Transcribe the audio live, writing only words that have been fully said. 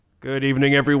Good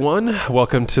evening, everyone.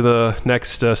 Welcome to the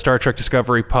next Star Trek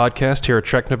Discovery podcast here at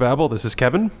Treknobabble. This is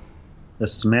Kevin.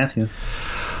 This is Matthew.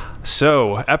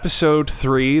 So, episode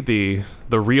 3, the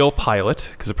real pilot,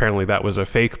 because apparently that was a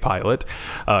fake pilot.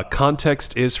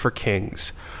 Context is for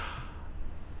Kings.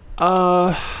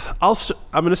 I'm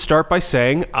going to start by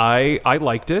saying I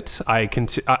liked it. I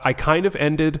kind of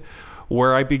ended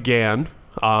where I began.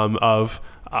 The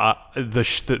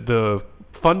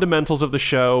fundamentals of the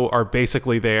show are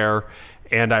basically there,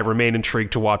 and I remain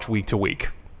intrigued to watch week to week.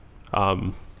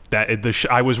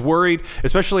 I was worried,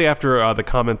 especially after the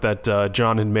comment that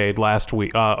John had made last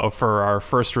week for our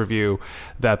first review,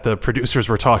 that the producers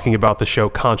were talking about the show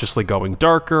consciously going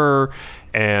darker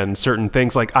and certain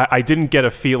things. Like, I didn't get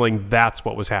a feeling that's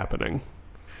what was happening.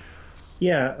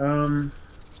 Yeah,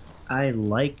 I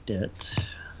liked it.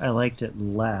 I liked it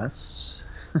less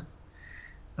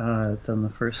than the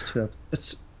first two.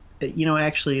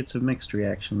 Actually, it's a mixed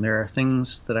reaction. There are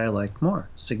things that I liked more,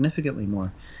 significantly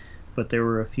more, but there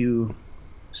were a few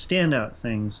standout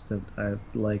things that I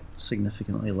liked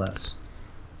significantly less.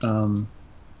 I'm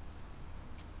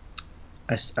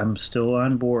still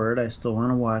on board. I still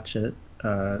want to watch it.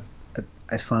 I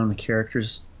found the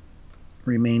characters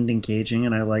remained engaging,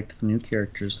 and I liked the new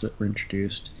characters that were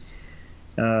introduced.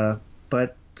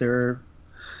 But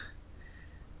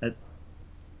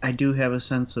I do have a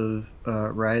sense of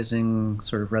rising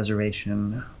sort of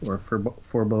reservation or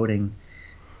foreboding.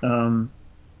 Do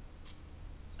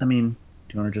you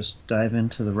want to just dive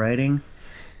into the writing?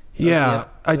 Yeah,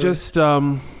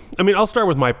 I'll start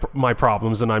with my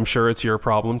problems, and I'm sure it's your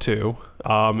problem too.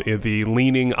 The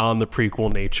leaning on the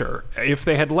prequel nature. If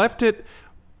they had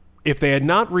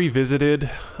not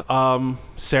revisited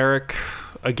Sarek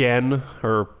again,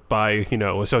 or by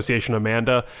association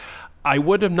Amanda, I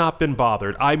would have not been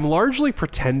bothered. I'm largely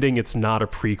pretending it's not a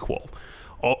prequel.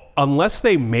 Unless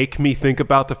they make me think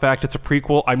about the fact it's a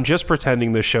prequel, I'm just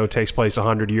pretending this show takes place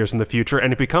 100 years in the future,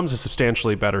 and it becomes a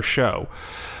substantially better show.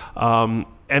 And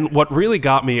what really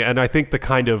got me, and I think the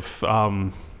kind of,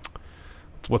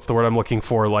 what's the word I'm looking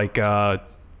for, the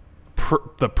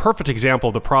perfect example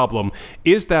of the problem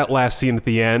is that last scene at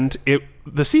the end.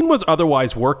 The scene was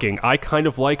otherwise working. I kind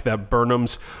of like that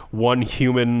Burnham's one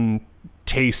human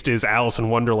taste is Alice in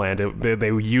Wonderland.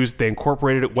 They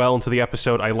incorporated it well into the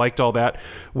episode. I liked all that.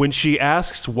 When she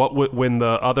asks when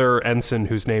the other ensign,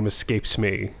 whose name escapes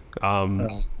me,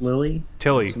 Tilly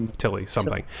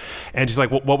something, and she's like,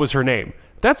 what was her name?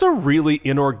 That's a really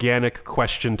inorganic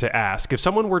question to ask. If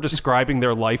someone were describing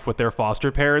their life with their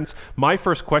foster parents, my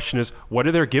first question is, what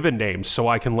are their given names, so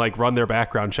I can run their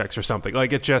background checks or something.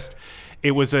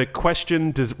 It was a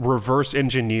question reverse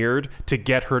engineered to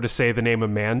get her to say the name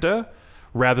Amanda,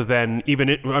 rather than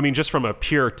just from a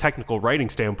pure technical writing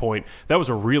standpoint, that was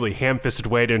a really ham-fisted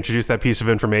way to introduce that piece of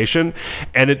information.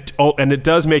 And it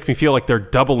does make me feel like they're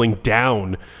doubling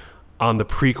down on the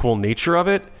prequel nature of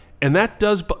it. And that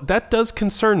does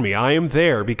concern me. I am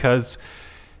there because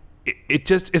it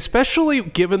just, especially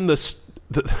given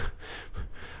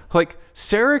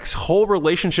Sarek's whole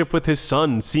relationship with his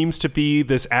son seems to be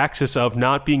this axis of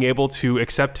not being able to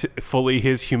accept fully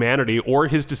his humanity or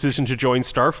his decision to join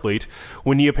Starfleet,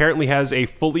 when he apparently has a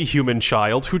fully human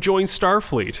child who joins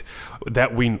Starfleet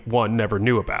that we never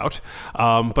knew about.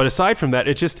 But aside from that,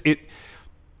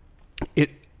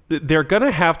 they're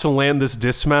gonna have to land this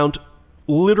dismount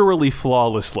literally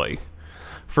flawlessly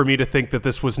for me to think that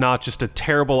this was not just a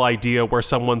terrible idea where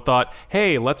someone thought,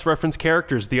 hey, let's reference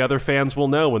characters the other fans will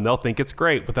know and they'll think it's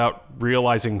great, without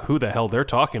realizing who the hell they're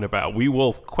talking about. We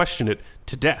will question it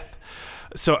to death.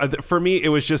 So for me, it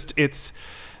was just,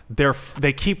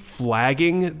 they keep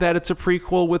flagging that it's a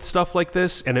prequel with stuff like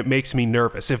this, and it makes me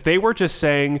nervous. If they were just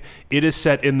saying it is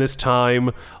set in this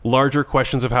time, larger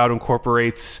questions of how it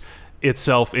incorporates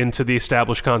itself into the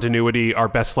established continuity are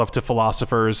best left to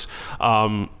philosophers,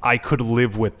 I could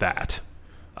live with that.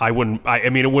 It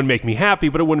wouldn't make me happy,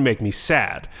 but it wouldn't make me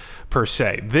sad per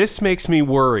se. This makes me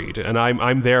worried, and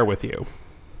I'm there with you.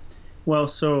 Well,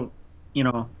 so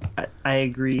I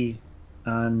agree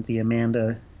on the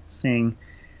Amanda thing.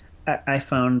 I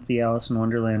found the Alice in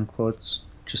Wonderland quotes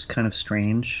just kind of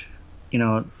strange.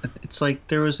 It's like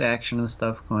there was action and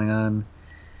stuff going on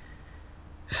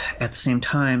at the same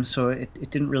time, so it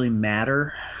didn't really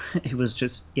matter. It was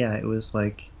just, it's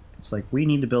like we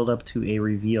need to build up to a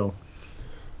reveal,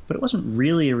 but it wasn't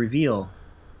really a reveal.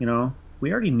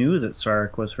 We already knew that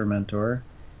Sarek was her mentor,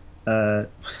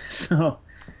 so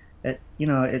I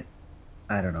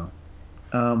don't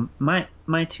know.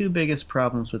 My two biggest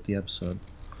problems with the episode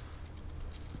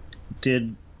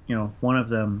one of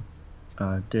them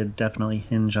did definitely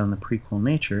hinge on the prequel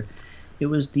nature. It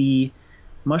was the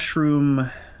mushroom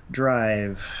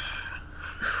drive,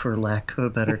 for lack of a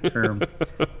better term,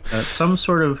 some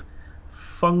sort of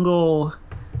fungal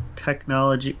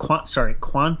technology,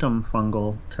 quantum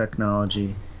fungal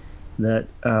technology that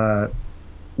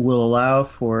will allow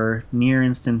for near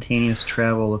instantaneous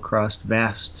travel across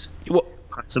vast, Well,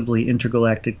 possibly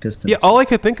intergalactic yeah, distances. all I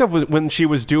could think of was when she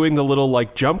was doing the little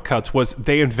like jump cuts was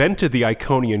they invented the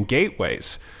Iconian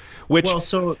gateways, which Well,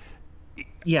 so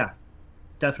yeah,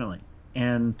 definitely.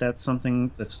 And that's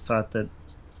something that's a thought that,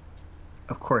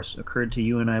 of course, occurred to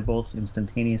you and I both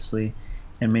instantaneously,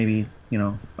 and maybe,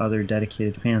 other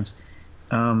dedicated fans.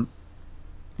 Um,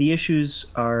 the issues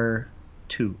are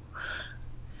two.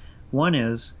 One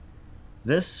is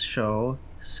this show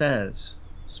says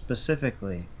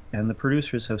specifically, and the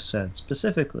producers have said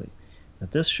specifically,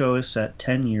 that this show is set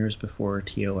 10 years before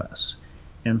TOS.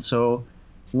 And so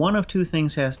one of two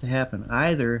things has to happen.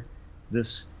 Either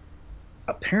this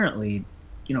apparently,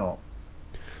 you know,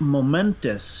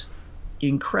 momentous,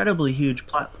 incredibly huge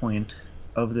plot point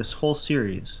of this whole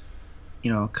series,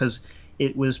 because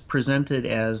it was presented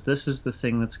as this is the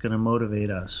thing that's going to motivate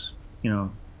us,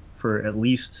 for at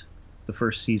least the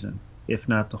first season, if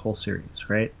not the whole series,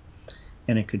 right?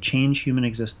 And it could change human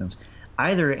existence.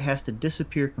 Either it has to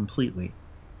disappear completely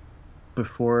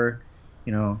before,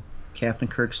 Captain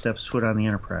Kirk steps foot on the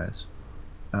Enterprise,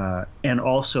 and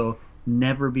also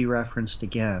never be referenced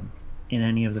again in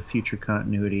any of the future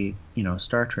continuity,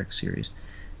 Star Trek series,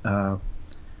 uh,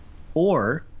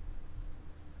 or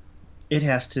it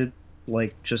has to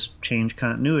just change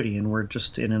continuity, and we're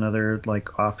just in another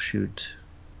offshoot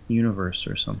universe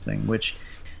or something. Which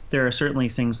there are certainly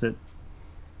things that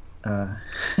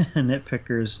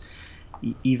nitpickers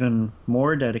even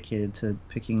more dedicated to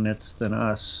picking nits than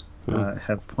us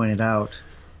have pointed out.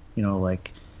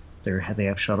 Like they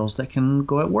have shuttles that can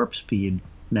go at warp speed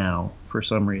now for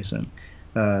some reason.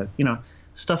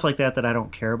 Stuff like that I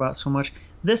don't care about so much.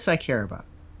 This I care about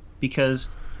because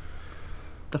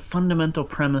the fundamental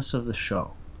premise of the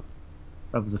show,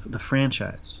 of the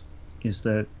franchise, is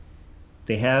that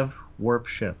they have warp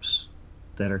ships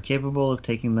that are capable of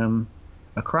taking them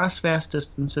across vast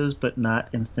distances, but not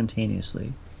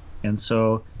instantaneously. And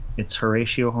so it's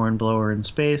Horatio Hornblower in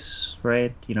space,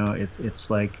 right?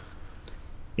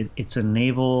 It's a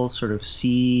naval sort of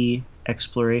sea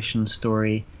exploration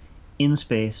story in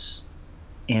space,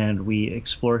 and we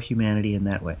explore humanity in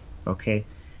that way. Okay,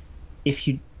 if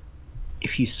you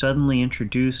suddenly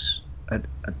introduce a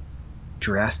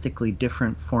drastically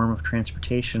different form of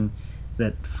transportation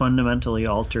that fundamentally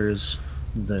alters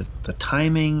the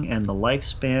timing and the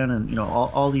lifespan and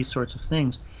all these sorts of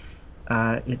things,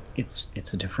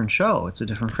 it's a different show. It's a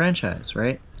different franchise,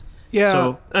 right? yeah,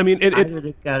 So I mean either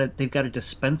they've got to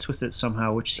dispense with it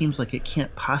somehow, which seems like it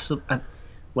can't possibly.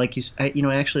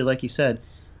 Actually, like you said,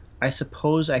 I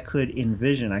suppose I could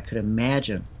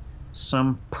imagine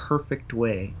some perfect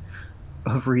way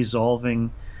of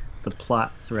resolving the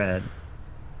plot thread,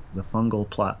 the fungal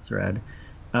plot thread,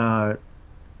 uh,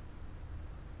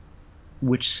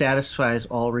 which satisfies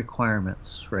all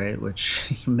requirements, right?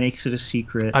 Which makes it a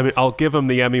secret. I mean, I'll give him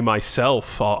the Emmy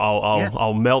myself. Yeah.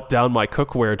 I'll melt down my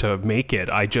cookware to make it.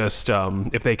 I just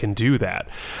if they can do that.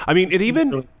 I mean,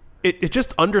 it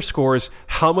just underscores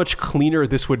how much cleaner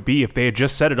this would be if they had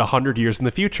just said it 100 years in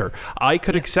the future. I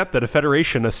could accept that a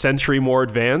Federation a century more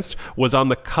advanced was on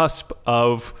the cusp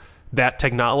of that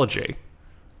technology.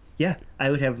 Yeah, I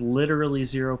would have literally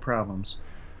zero problems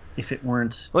if it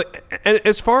weren't. Like, and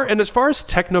as far as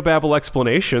technobabble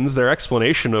explanations, their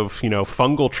explanation of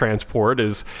fungal transport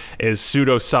is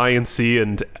pseudosciency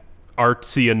and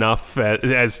artsy enough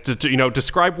as to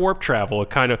describe warp travel. It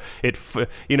kind of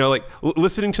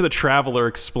listening to the Traveler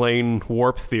explain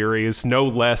warp theory is no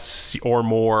less or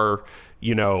more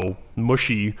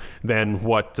mushy than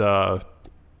what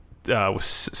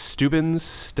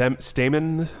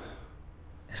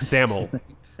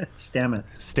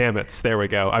Stamets. There we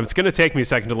go. It's going to take me a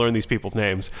second to learn these people's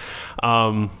names.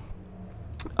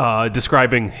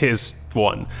 Describing his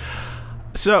one.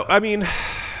 So, I mean,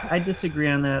 I disagree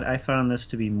on that. I found this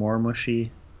to be more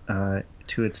mushy,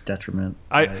 to its detriment.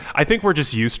 I think we're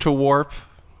just used to warp.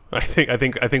 I think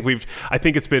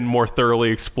it's been more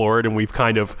thoroughly explored, and we've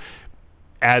kind of,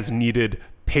 as needed,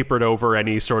 papered over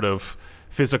any sort of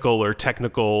physical or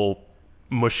technical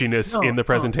mushiness in the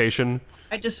presentation. No.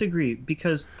 I disagree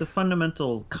because the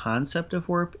fundamental concept of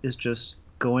warp is just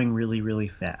going really, really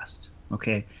fast.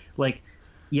 Okay,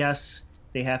 yes,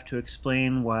 they have to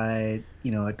explain why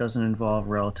it doesn't involve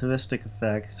relativistic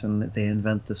effects, and that they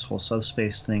invent this whole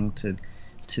subspace thing to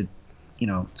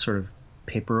sort of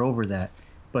paper over that.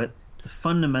 But the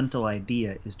fundamental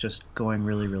idea is just going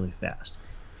really, really fast.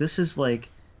 this is like,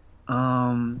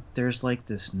 there's like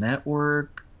this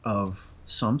network of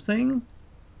something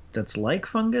that's like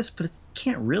fungus, but it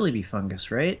can't really be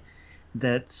fungus, right?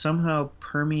 That somehow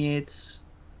permeates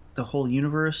the whole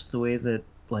universe the way that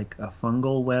like a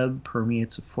fungal web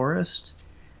permeates a forest.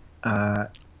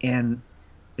 And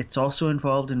it's also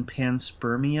involved in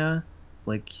panspermia.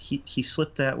 Like he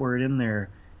slipped that word in there.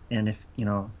 And if,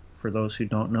 for those who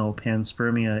don't know,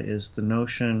 panspermia is the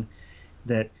notion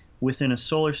that within a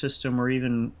solar system or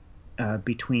even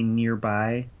between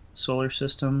nearby solar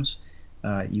systems,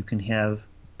 you can have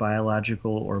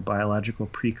biological or biological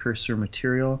precursor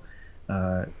material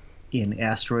in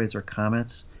asteroids or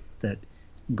comets that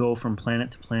go from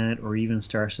planet to planet or even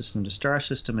star system to star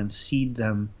system and seed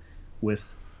them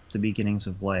with the beginnings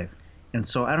of life. And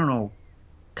so I don't know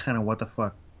kind of what the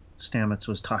fuck Stamets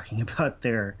was talking about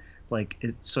there. Like,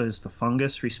 so is the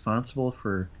fungus responsible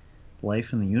for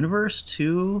life in the universe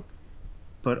too?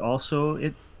 But also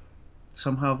it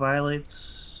somehow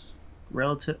violates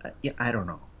relative... Yeah, I don't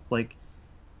know. Like,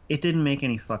 it didn't make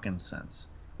any fucking sense.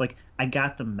 Like, I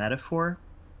got the metaphor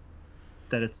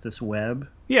that it's this web.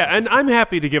 Yeah, and I'm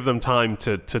happy to give them time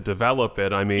to develop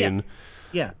it. I mean...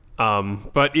 Yeah.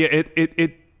 But yeah,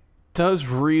 it does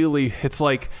really... It's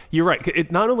like, you're right.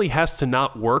 It not only has to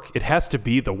not work, it has to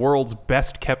be the world's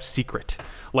best kept secret.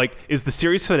 Like, is the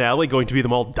series finale going to be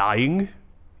them all dying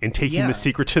and taking the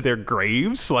secret to their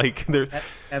graves? Like, they're...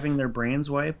 Having their brains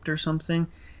wiped or something?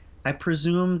 I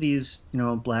presume these,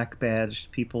 black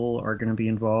badged people are going to be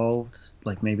involved.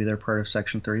 Like maybe they're part of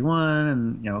Section 31,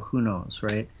 and who knows,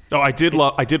 right? Oh, I did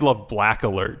love Black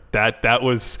Alert. That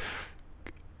was,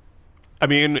 I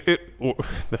mean,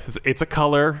 it's a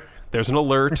color. There's an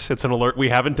alert. It's an alert we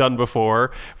haven't done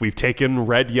before. We've taken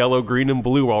red, yellow, green, and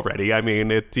blue already. I mean,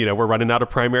 we're running out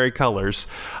of primary colors.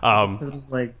 This is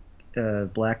like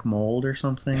black mold or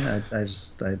something. I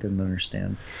didn't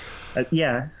understand.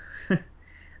 Yeah.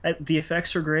 The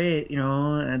effects are great,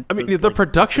 And I mean, the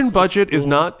production budget is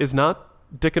not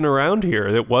dicking around here.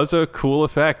 It was a cool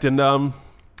effect, and all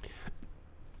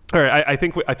right. I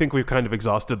think we've kind of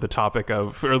exhausted the topic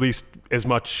of, or at least as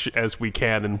much as we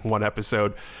can in one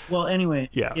episode. Well, anyway,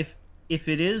 yeah. If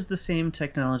it is the same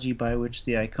technology by which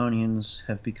the Iconians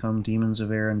have become demons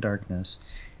of air and darkness,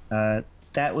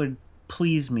 that would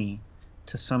please me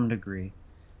to some degree.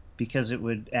 Because it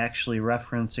would actually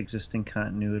reference existing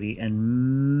continuity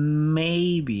and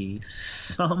maybe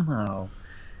somehow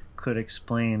could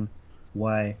explain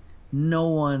why no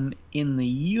one in the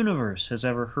universe has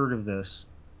ever heard of this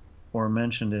or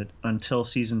mentioned it until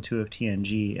season 2 of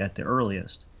TNG at the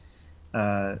earliest.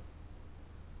 But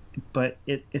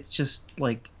it's just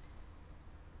like,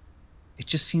 it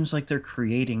just seems like they're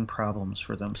creating problems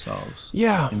for themselves.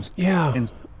 Yeah,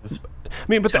 Instead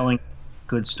of telling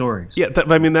good stories. Yeah,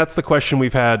 I mean, that's the question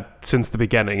we've had since the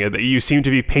beginning. You seem to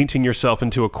be painting yourself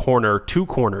into a corner, 2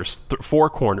 corners, 4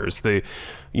 corners, the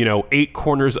 8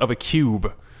 corners of a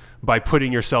cube by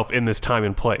putting yourself in this time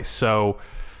and place. So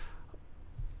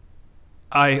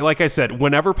like I said,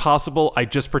 whenever possible, I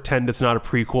just pretend it's not a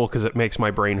prequel because it makes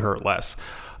my brain hurt less.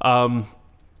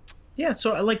 Yeah,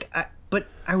 so but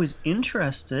I was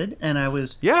interested, and I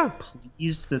was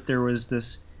pleased that there was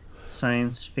this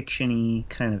science fiction-y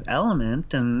kind of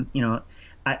element, and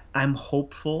I'm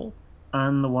hopeful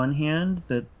on the one hand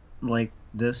that like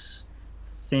this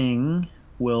thing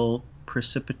will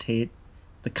precipitate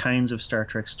the kinds of Star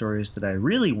Trek stories that I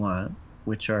really want,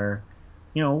 which are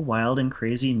wild and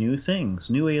crazy new things,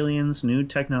 new aliens, new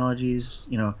technologies,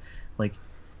 like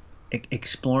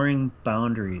exploring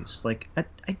boundaries. Like I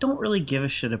don't really give a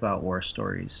shit about war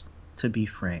stories, to be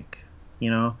frank.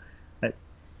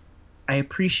 I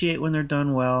appreciate when they're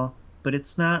done well, but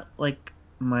it's not like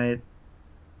my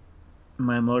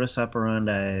modus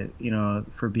operandi,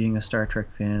 for being a Star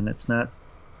Trek fan. It's not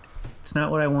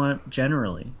what I want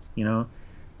generally,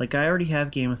 Like I already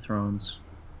have Game of Thrones.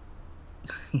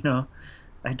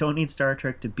 I don't need Star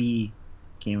Trek to be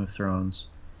Game of Thrones.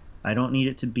 I don't need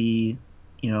it to be,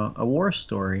 a war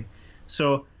story.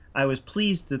 So I was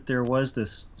pleased that there was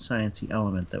this sciencey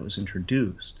element that was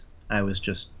introduced. I was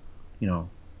just,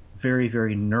 very,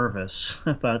 very nervous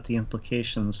about the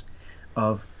implications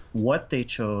of what they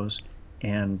chose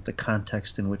and the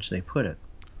context in which they put it,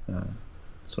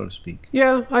 so to speak.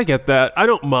 Yeah, I get that. I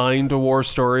don't mind a war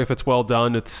story if it's well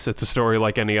done. It's a story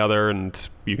like any other, and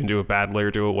you can do it badly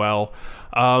or do it well.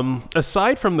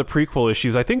 Aside from the prequel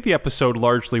issues, I think the episode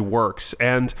largely works,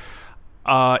 and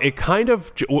it kind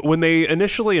of, when they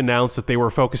initially announced that they were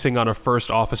focusing on a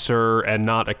first officer and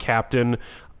not a captain,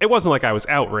 it wasn't like I was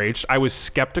outraged. I was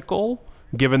skeptical,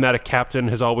 given that a captain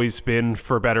has always been,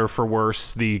 for better or for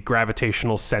worse, the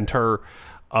gravitational center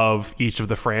of each of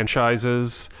the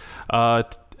franchises.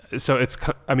 So it's,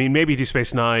 I mean, maybe Deep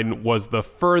Space Nine was the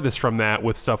furthest from that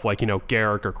with stuff like,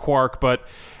 Garrick or Quark, but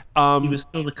he was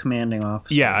still the commanding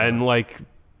officer. yeah,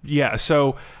 and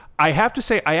so I have to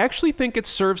say, I actually think it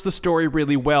serves the story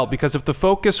really well, because if the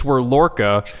focus were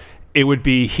Lorca, it would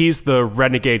be he's the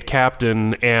renegade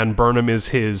captain and Burnham is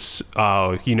his,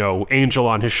 angel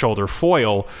on his shoulder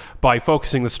foil. By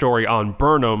focusing the story on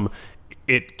Burnham,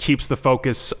 it keeps the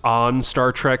focus on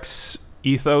Star Trek's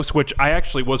ethos, which I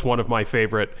actually was one of my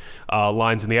favorite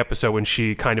lines in the episode, when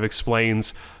she kind of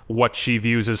explains what she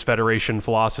views as Federation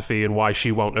philosophy and why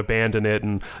she won't abandon it,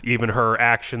 and even her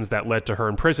actions that led to her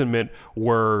imprisonment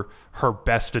were her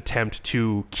best attempt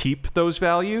to keep those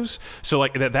values. So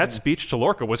like that speech to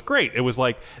Lorca was great. It was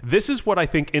like, this is what I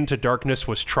think Into Darkness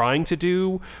was trying to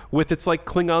do with its like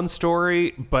Klingon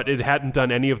story, but it hadn't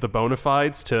done any of the bona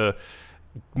fides to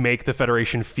make the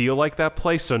Federation feel like that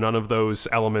place, so none of those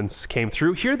elements came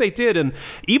through. Here they did, and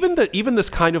even this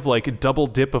kind of like double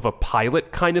dip of a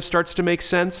pilot kind of starts to make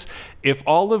sense. If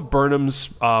all of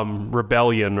Burnham's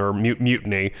rebellion or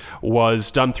mutiny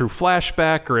was done through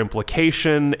flashback or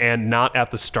implication and not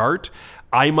at the start,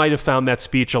 I might have found that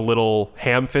speech a little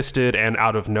ham-fisted and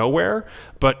out of nowhere,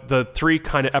 but the 3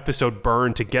 kind of episode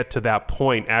burn to get to that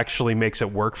point actually makes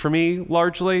it work for me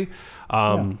largely.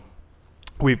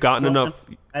 We've gotten enough.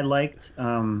 I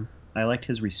liked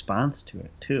his response to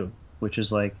it too, which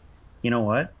is like, you know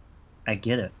what, I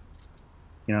get it.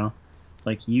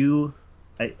 Like you,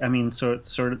 I mean, so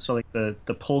like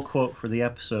the pull quote for the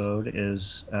episode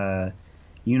is,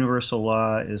 universal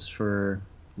law is for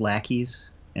lackeys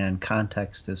and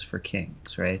context is for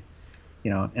kings, right?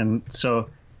 And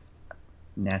so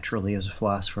naturally, as a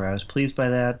philosopher, I was pleased by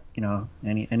that.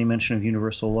 Any mention of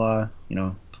universal law,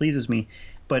 pleases me.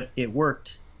 But it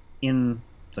worked in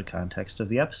the context of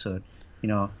the episode.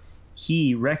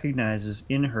 He recognizes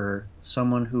in her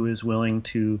someone who is willing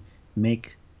to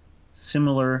make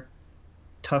similar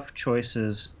tough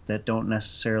choices that don't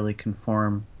necessarily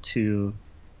conform to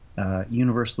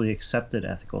universally accepted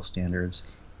ethical standards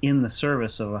in the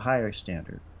service of a higher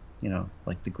standard,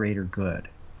 like the greater good,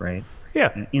 right?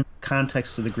 Yeah. And in the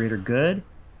context of the greater good,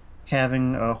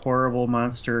 having a horrible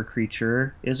monster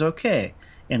creature is okay.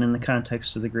 And in the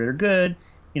context of the greater good,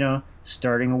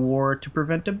 starting a war to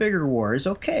prevent a bigger war is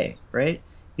okay, right?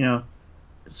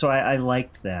 So I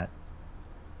liked that.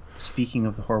 Speaking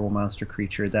of the horrible monster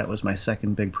creature, that was my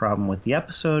second big problem with the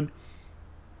episode.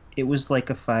 It was like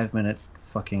a 5-minute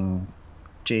fucking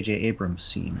J.J. Abrams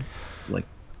scene. Like,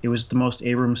 it was the most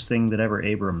Abrams thing that ever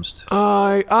Abramsed.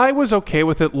 I was okay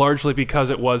with it largely because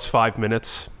it was 5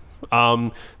 minutes.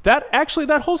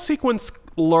 That whole sequence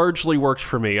largely worked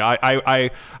for me. I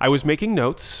was making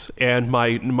notes, and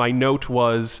my note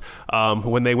was,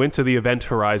 when they went to the event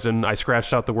horizon, I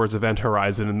scratched out the words event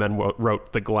horizon and then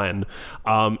wrote the Glen,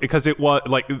 because it was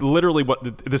like literally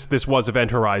what this was event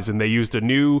horizon. They used a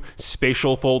new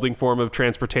spatial folding form of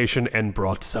transportation and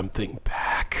brought something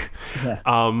back. Yeah.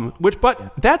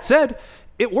 That said,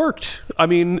 it worked. I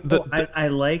mean, I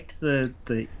liked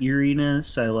the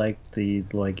eeriness. I liked the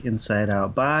inside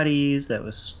out bodies. That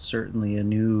was certainly a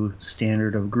new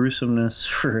standard of gruesomeness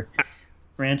for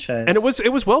franchise. And it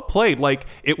was well played. Like,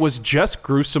 it was just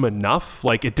gruesome enough.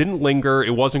 Like, it didn't linger.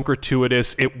 It wasn't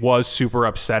gratuitous. It was super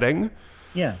upsetting.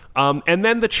 Yeah. And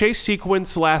then the chase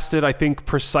sequence lasted, I think,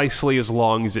 precisely as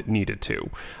long as it needed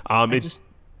to.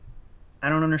 I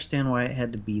don't understand why it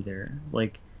had to be there.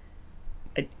 Like,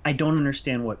 I don't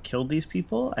understand what killed these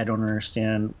people. I don't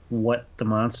understand what the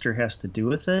monster has to do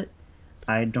with it.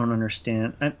 I don't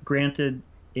understand. Granted,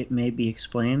 it may be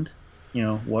explained,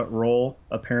 what role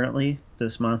apparently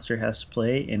this monster has to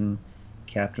play in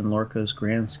Captain Lorca's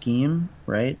grand scheme,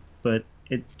 right? But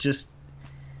it just...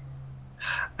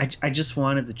 I just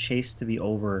wanted the chase to be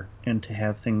over and to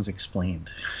have things explained.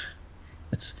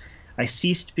 I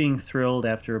ceased being thrilled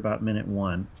after about minute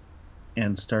 1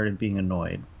 and started being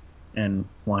annoyed and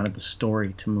wanted the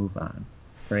story to move on,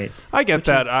 right? I get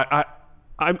that.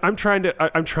 I'm trying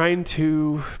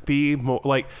to be more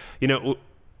like,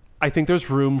 I think there's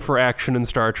room for action in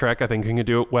Star Trek. I think you can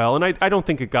do it well, and I don't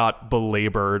think it got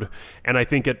belabored, and I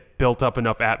think it built up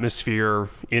enough atmosphere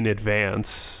in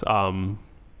advance.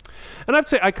 And I'd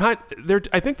say I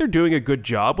think they're doing a good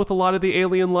job with a lot of the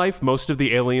alien life. Most of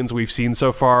the aliens we've seen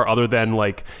so far, other than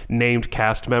like named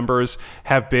cast members,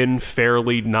 have been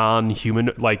fairly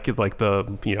non-human, like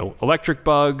the electric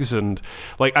bugs, and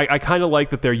like I kind of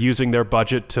like that they're using their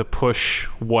budget to push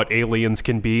what aliens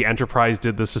can be. Enterprise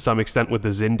did this to some extent with the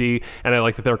Xindi, and I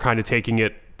like that they're kind of taking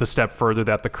it the step further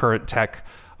that the current tech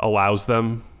allows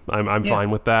them. I'm fine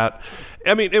with that.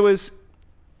 I mean, it was.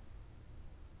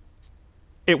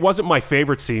 it wasn't my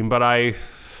favorite scene, but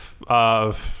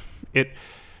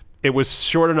it was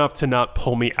short enough to not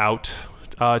pull me out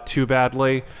too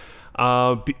badly.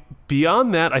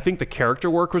 Beyond that, I think the character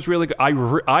work was really good.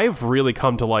 I've really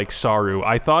come to like Saru.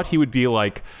 I thought he would be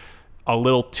like a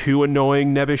little too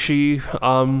annoying Nebushi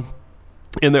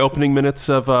in the opening minutes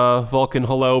of Vulcan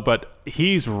Hello, but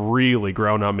he's really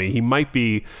grown on me. He might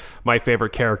be my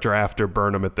favorite character after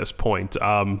Burnham at this point.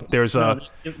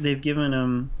 They've given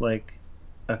him like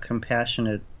a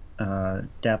compassionate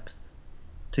depth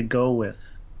to go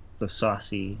with the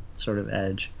saucy sort of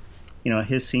edge. You know,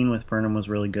 his scene with Burnham was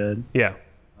really good. Yeah.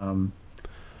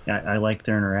 I like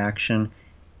their interaction,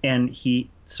 and he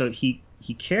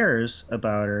cares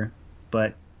about her,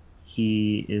 but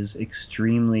he is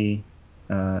extremely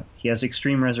he has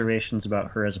extreme reservations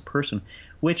about her as a person,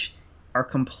 which are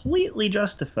completely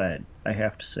justified, I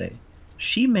have to say.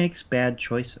 She makes bad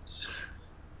choices.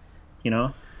 You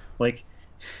know, like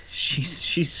she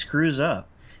screws up.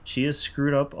 She has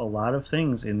screwed up a lot of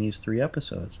things in these 3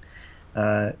 episodes.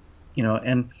 You know,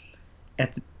 and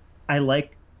and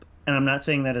I'm not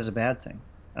saying that as a bad thing.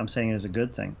 I'm saying it as a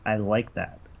good thing. I like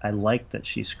that. I like that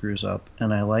she screws up,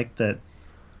 and I like that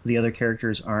the other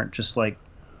characters aren't just like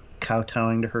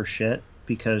kowtowing to her shit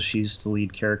because she's the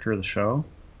lead character of the show,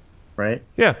 right?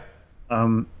 Yeah.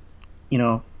 You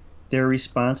know, their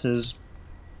responses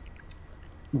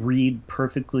read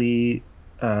perfectly,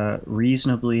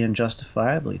 reasonably, and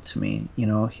justifiably to me. You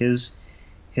know, his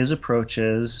approach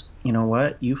is, you know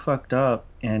what, you fucked up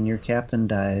and your captain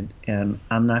died, and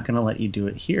I'm not going to let you do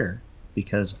it here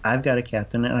because I've got a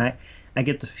captain. And I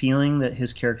get the feeling that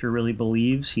his character really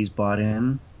believes he's bought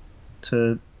in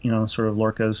to, you know, sort of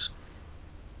Lorca's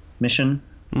mission,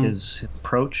 his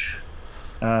approach.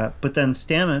 But then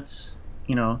Stamets,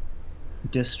 you know,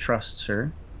 distrusts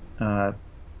her,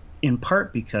 in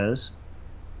part because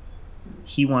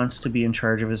he wants to be in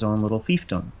charge of his own little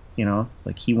fiefdom. You know,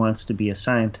 like he wants to be a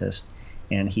scientist,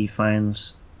 and he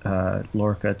finds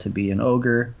Lorca to be an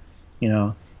ogre, you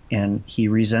know, and he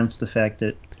resents the fact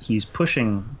that he's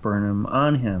pushing Burnham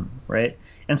on him, right?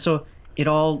 And so it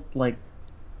all, like,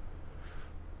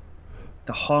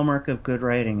 the hallmark of good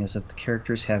writing is that the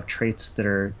characters have traits that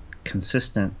are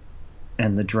consistent,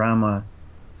 and the drama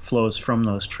flows from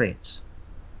those traits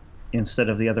instead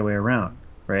of the other way around,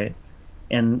 right?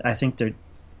 And I think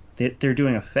they're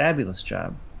doing a fabulous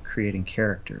job creating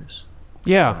characters.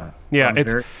 Yeah,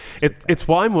 it's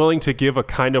why I'm willing to give a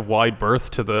kind of wide berth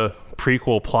to the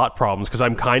prequel plot problems, because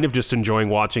I'm kind of just enjoying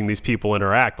watching these people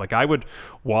interact. Like, I would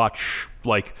watch,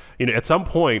 like, you know, at some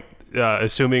point,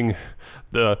 assuming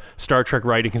the Star Trek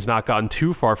writing has not gotten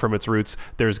too far from its roots,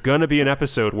 there's gonna be an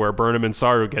episode where Burnham and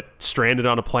Saru get stranded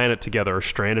on a planet together, or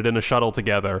stranded in a shuttle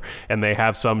together, and they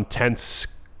have some tense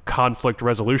conflict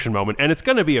resolution moment, and it's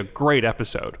gonna be a great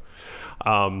episode.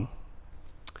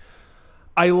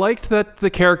 I liked that the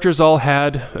characters all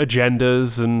had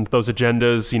agendas, and those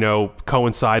agendas, you know,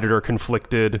 coincided or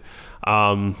conflicted.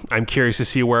 I'm curious to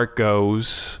see where it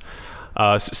goes.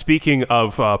 Speaking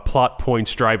of plot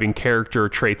points driving character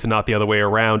traits and not the other way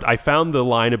around, I found the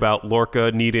line about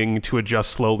Lorca needing to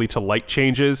adjust slowly to light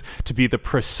changes to be the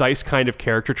precise kind of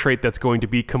character trait that's going to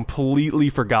be completely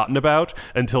forgotten about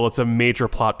until it's a major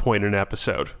plot point in an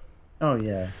episode. Oh,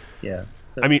 yeah.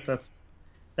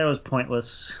 That was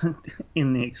pointless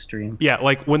in the extreme. Yeah,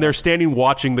 like when they're standing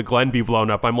watching the Glen be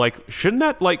blown up, I'm like, shouldn't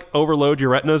that like overload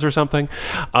your retinas or something?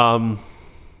 I'm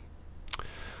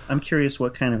curious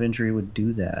what kind of injury would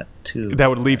do that too. That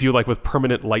would leave you like with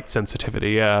permanent light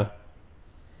sensitivity, yeah.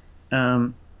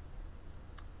 So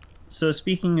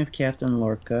speaking of Captain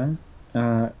Lorca,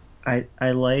 I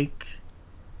like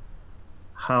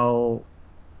how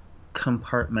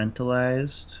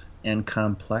compartmentalized and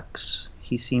complex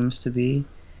he seems to be.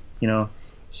 You know,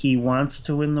 he wants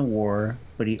to win the war,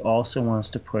 but he also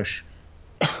wants to push,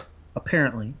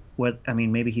 apparently,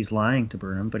 maybe he's lying to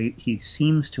Burnham, but he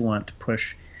seems to want to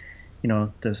push, you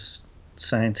know, this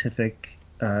scientific,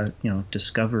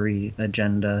 discovery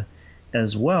agenda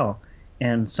as well.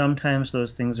 And sometimes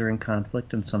those things are in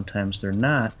conflict and sometimes they're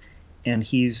not. And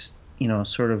he's, you know,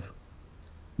 sort of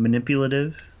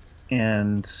manipulative,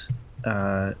 and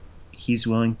he's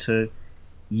willing to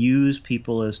use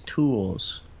people as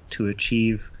tools to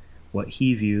achieve what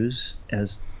he views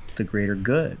as the greater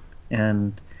good.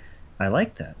 And I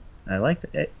like that.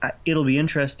 It'll be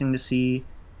interesting to see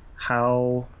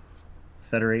how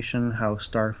Federation, how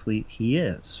Starfleet he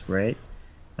is, right?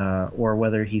 Or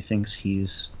whether he thinks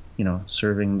he's, you know,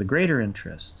 serving the greater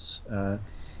interests. You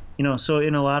know, so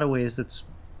in a lot of ways, that's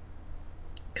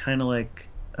kind of like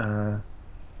what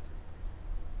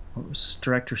was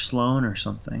Director Sloan or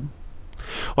something.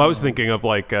 Well, I was thinking of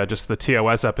like just the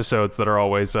TOS episodes that are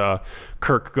always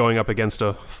Kirk going up against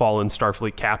a fallen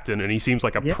Starfleet captain, and he seems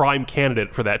like a prime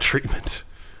candidate for that treatment.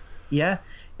 Yeah,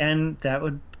 and that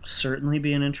would certainly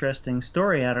be an interesting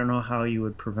story. I don't know how you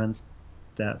would prevent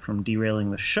that from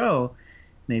derailing the show.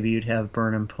 Maybe you'd have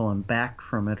Burnham pull him back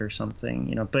from it or something,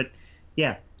 you know. But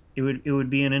yeah, it would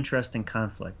be an interesting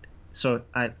conflict. So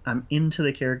I'm into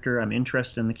the character. I'm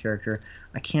interested in the character.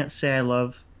 I can't say I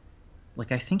love,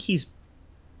 like, I think he's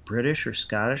British or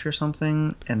Scottish or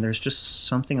something, and there's just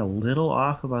something a little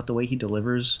off about the way he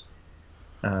delivers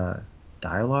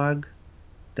dialogue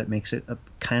that makes it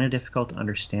kind of difficult to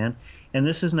understand. And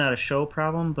this is not a show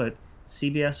problem, but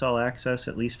CBS All Access,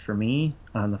 at least for me,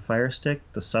 on the Fire Stick,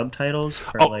 the subtitles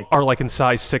are like in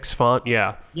size 6 font.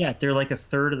 Yeah, they're like a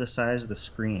third of the size of the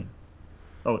screen.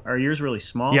 Oh, are yours really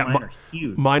small? Yeah, mine are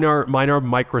huge. Mine are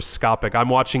microscopic. I'm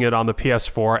watching it on the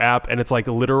PS4 app, and it's like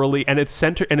literally, and it's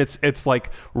center, and it's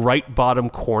like right bottom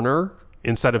corner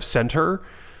instead of center.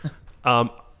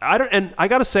 I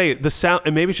gotta say the sound,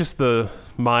 and maybe it's just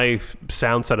my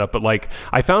sound setup, but like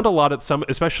I found a lot at some,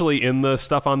 especially in the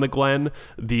stuff on the Glen,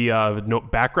 the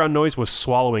background noise was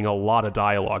swallowing a lot of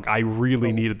dialogue. I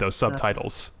really needed those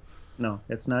subtitles. No,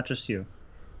 it's not just you.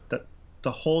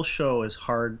 The whole show is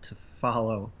hard to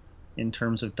follow in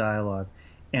terms of dialogue,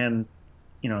 and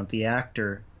you know the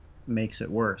actor makes it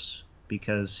worse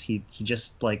because he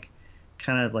just like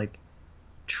kind of like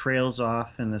trails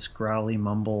off in this growly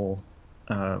mumble.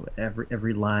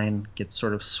 Every line gets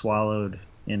sort of swallowed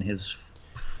in his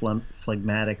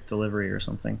phlegmatic delivery or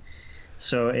something.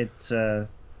 So it's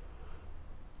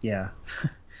yeah.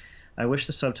 I wish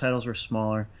the subtitles were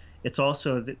smaller. It's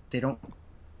also that they don't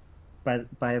by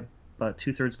about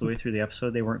 2/3 of the way through the episode,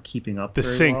 they weren't keeping up. The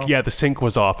sync, well. Yeah, the sync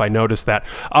was off. I noticed that.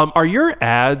 Are your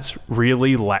ads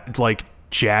really like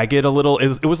jagged a little?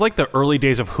 It was like the early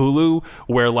days of Hulu,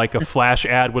 where like a flash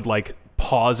ad would like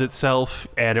pause itself,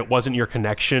 and it wasn't your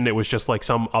connection. It was just like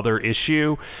some other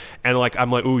issue, and like I'm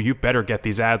like, ooh, you better get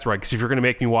these ads right, because if you're gonna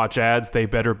make me watch ads, they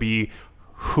better be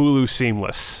Hulu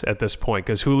seamless at this point,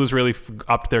 because Hulu's really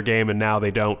upped their game, and now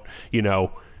they don't, you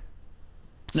know.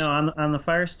 No, on the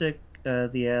Fire Stick.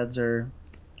 The ads are,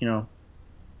 you know,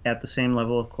 at the same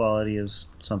level of quality as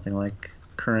something like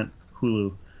current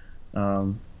Hulu.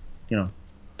 You know,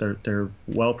 they're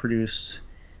well produced.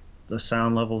 The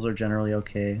sound levels are generally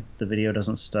okay. The video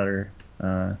doesn't stutter.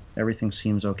 Everything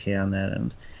seems okay on that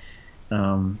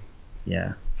end.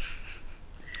 Yeah.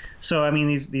 So I mean,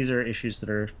 these are issues that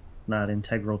are not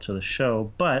integral to the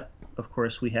show, but of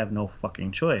course we have no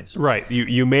fucking choice. Right.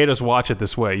 You made us watch it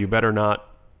this way. You better not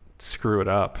screw it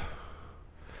up.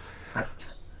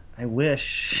 I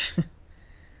wish.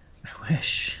 I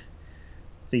wish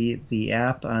the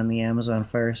app on the Amazon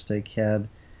Fire Stick had,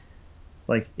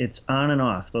 like, it's on and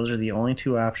off. Those are the only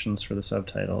two options for the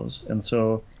subtitles, and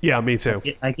so yeah, me too.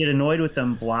 I get annoyed with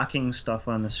them blocking stuff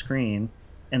on the screen,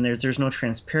 and there's no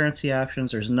transparency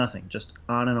options. There's nothing, just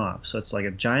on and off. So it's like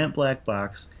a giant black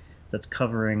box that's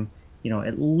covering, you know,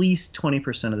 at least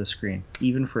 20% of the screen,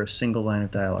 even for a single line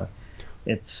of dialogue.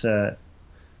 It's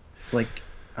like,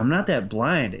 I'm not that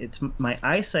blind. It's my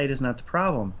eyesight is not the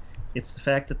problem. It's the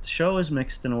fact that the show is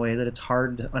mixed in a way that it's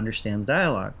hard to understand the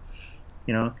dialogue,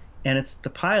 you know, and it's the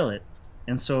pilot.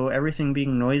 And so everything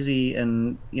being noisy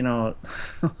and, you know,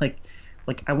 like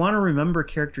I want to remember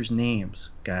characters' names,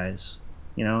 guys,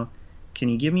 you know. Can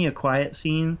you give me a quiet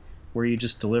scene where you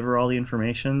just deliver all the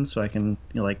information so I can, you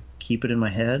know, like, keep it in my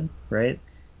head, right?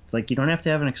 Like, you don't have to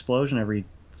have an explosion every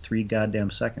 3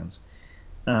 goddamn seconds.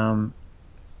 I'm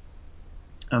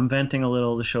venting a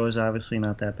little. The show is obviously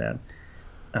not that bad.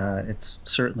 It's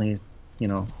certainly, you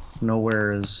know,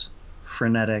 nowhere as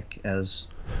frenetic as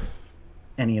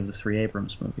any of the 3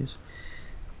 Abrams movies.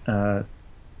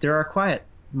 There are quiet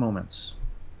moments.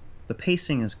 The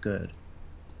pacing is good.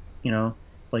 You know,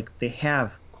 like, they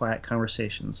have quiet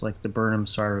conversations, like the Burnham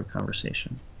Saru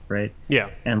conversation, right? Yeah.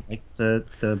 And like the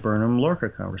Burnham Lorca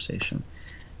conversation.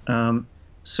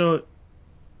 So,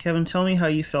 Kevin, tell me how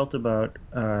you felt about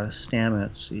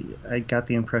Stamets. I got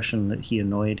the impression that he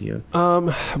annoyed you.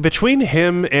 Between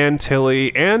him and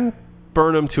Tilly and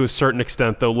Burnham to a certain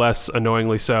extent, though less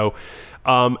annoyingly so,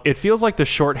 it feels like the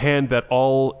shorthand that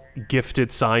all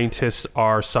gifted scientists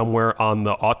are somewhere on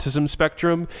the autism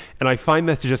spectrum, and I find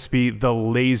that to just be the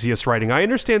laziest writing. I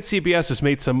understand CBS has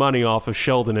made some money off of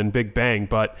Sheldon and Big Bang,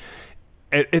 but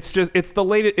it's the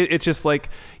latest. It's just like,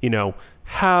 you know,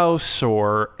 House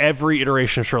or every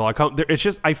iteration of Sherlock Holmes. It's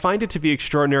just, I find it to be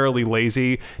extraordinarily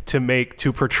lazy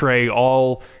to portray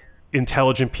all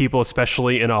intelligent people,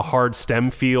 especially in a hard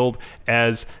STEM field,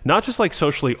 as not just like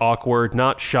socially awkward,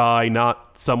 not shy,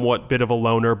 not somewhat bit of a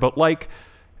loner, but like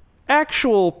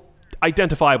actual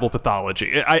identifiable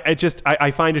pathology.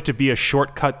 I find it to be a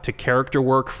shortcut to character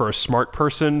work for a smart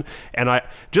person. And I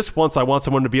want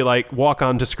someone to be like, walk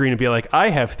onto screen and be like, I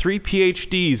have 3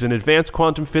 PhDs in advanced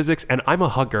quantum physics and I'm a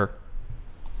hugger.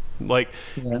 Like,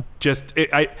 yeah.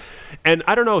 And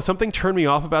I don't know, something turned me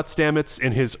off about Stamets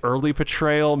in his early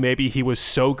portrayal. Maybe he was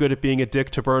so good at being a dick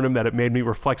to Burnham that it made me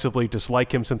reflexively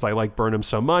dislike him, since I like Burnham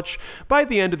so much. By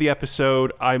the end of the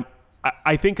episode,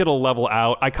 I think it'll level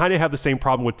out. I kind of have the same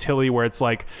problem with Tilly, where it's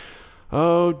like,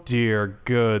 oh dear,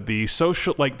 good. The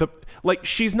social,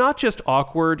 she's not just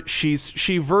awkward.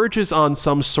 She verges on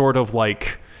some sort of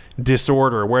like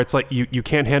disorder where it's like you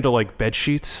can't handle like bed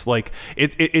sheets. Like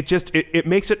it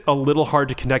makes it a little hard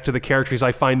to connect to the characters.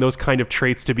 I find those kind of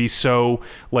traits to be so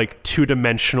like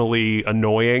two-dimensionally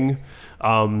annoying.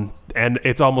 And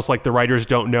it's almost like the writers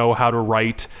don't know how to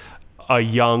write a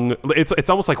young, it's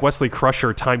almost like Wesley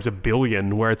Crusher times a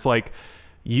billion, where it's like,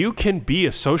 you can be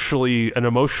a socially and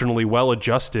emotionally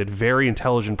well-adjusted, very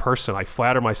intelligent person. I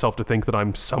flatter myself to think that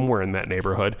I'm somewhere in that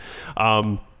neighborhood.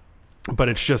 But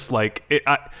it's just like,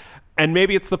 and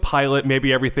maybe it's the pilot,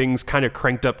 maybe everything's kind of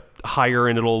cranked up higher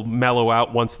and it'll mellow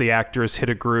out once the actors hit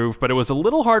a groove. But it was a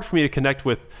little hard for me to connect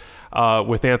with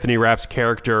Anthony Rapp's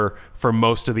character for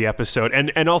most of the episode.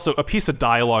 And also a piece of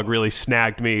dialogue really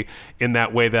snagged me in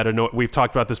that way that we've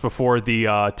talked about this before,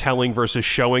 the telling versus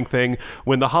showing thing.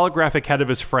 When the holographic head of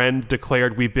his friend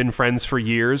declared, we've been friends for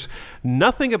years,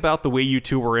 nothing about the way you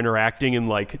two were interacting in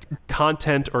like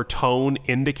content or tone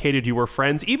indicated you were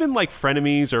friends, even like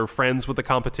frenemies or friends with the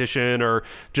competition or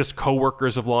just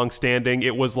coworkers of long standing.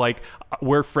 It was like,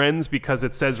 we're friends because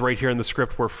it says right here in the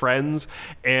script we're friends.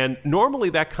 And normally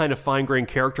that kind of fine-grained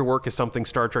character work is something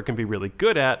Star Trek can be really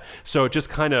good at. So it just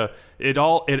kind of it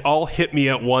all hit me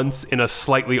at once in a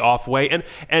slightly off way.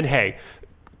 And hey,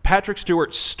 Patrick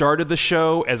Stewart started the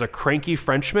show as a cranky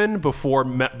Frenchman before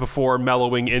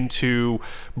mellowing into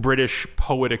British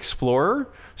poet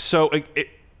explorer. So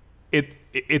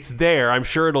it's there. I'm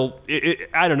sure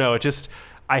I don't know.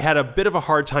 I had a bit of a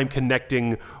hard time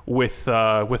connecting with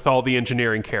all the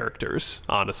engineering characters,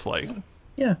 honestly.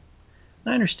 Yeah,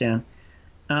 I understand.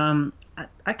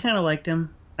 I kind of liked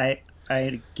him.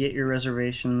 I get your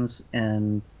reservations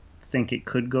and think it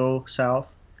could go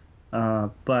south,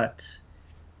 but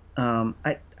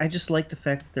I just like the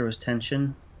fact that there was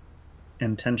tension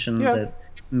that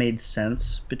made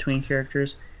sense between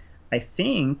characters. I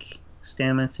think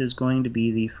Stamets is going to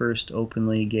be the first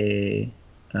openly gay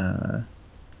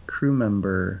crew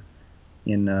member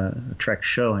in a Trek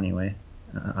show anyway.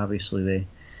 Obviously they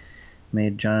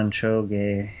made John Cho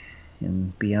gay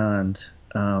in Beyond.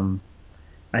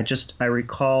 I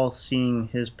recall seeing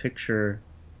his picture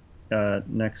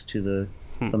next to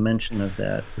the mention of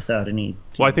that without any.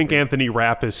 Well, I think Anthony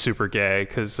Rapp is super gay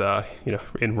because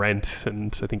in Rent,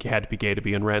 and I think you had to be gay to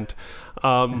be in Rent.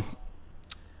 And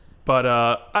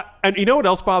you know what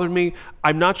else bothered me?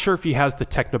 I'm not sure if he has the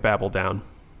technobabble down.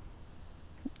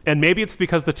 And maybe it's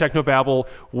because the technobabble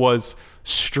was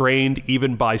strained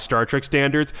even by Star Trek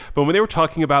standards. But when they were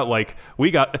talking about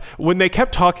when they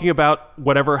kept talking about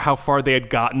how far they had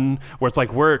gotten, where it's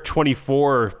like, we're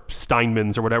 24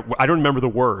 Steinmans or whatever. I don't remember the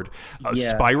word.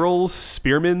 Spirals,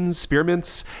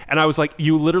 spearmints. And I was like,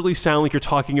 you literally sound like you're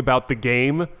talking about the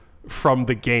game from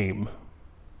the game.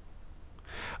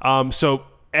 So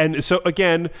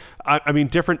again, I mean,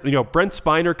 different, Brent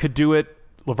Spiner could do it.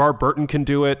 LeVar Burton can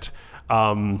do it.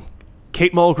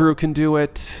 Kate Mulgrew can do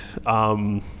it.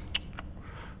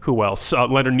 Who else?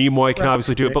 Leonard Nimoy can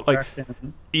obviously do it, but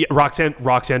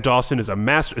Roxanne Dawson is a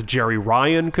master. Jerry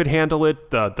Ryan could handle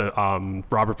it. The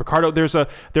Robert Picardo. There's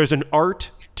an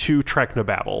art to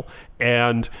Treknobabble,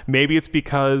 and maybe it's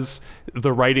because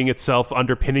the writing itself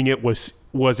underpinning it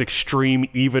was extreme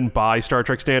even by Star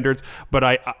Trek standards, but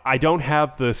I don't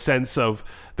have the sense of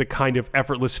the kind of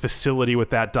effortless facility with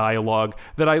that dialogue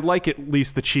that I like at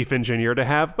least the chief engineer to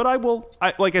have. But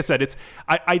like I said,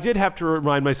 I did have to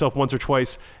remind myself once or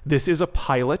twice, this is a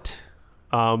pilot.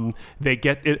 They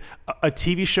get it. A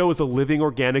TV show is a living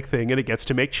organic thing, and it gets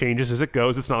to make changes as it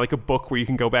goes. It's not like a book where you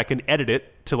can go back and edit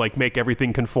it to make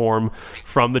everything conform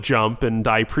from the jump. And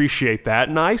I appreciate that.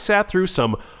 And I sat through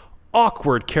some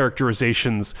awkward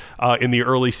characterizations in the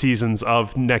early seasons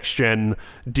of Next Gen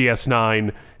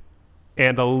DS9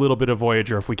 and a little bit of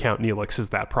Voyager if we count Neelix as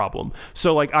that problem.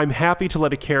 So I'm happy to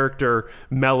let a character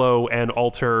mellow and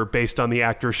alter based on the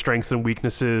actor's strengths and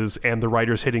weaknesses and the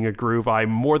writers hitting a groove. I'm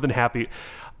more than happy.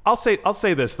 I'll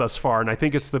say this thus far, and I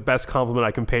think it's the best compliment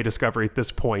I can pay Discovery at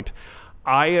this point.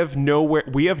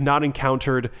 we have not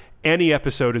encountered any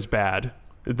episode as bad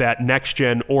that Next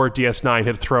Gen or DS9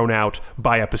 had thrown out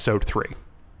by episode 3.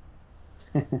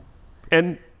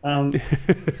 And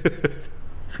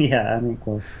yeah, I mean,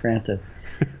 well, granted.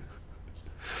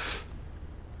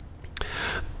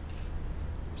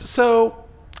 So,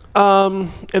 and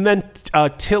then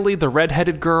Tilly, the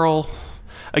redheaded girl.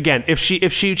 Again, if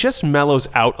she just mellows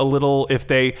out a little, if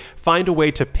they find a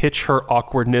way to pitch her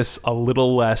awkwardness a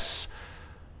little less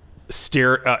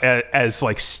as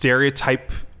like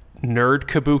stereotype nerd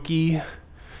kabuki,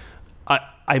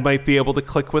 I might be able to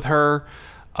click with her.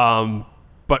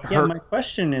 But yeah, my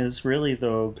question is really,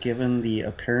 though, given the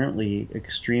apparently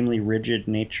extremely rigid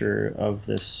nature of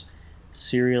this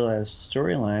serialized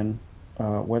storyline,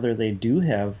 whether they do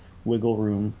have wiggle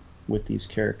room with these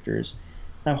characters.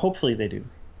 Now, hopefully they do,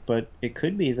 but it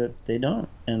could be that they don't.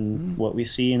 And what we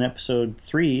see in episode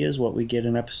 3 is what we get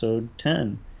in episode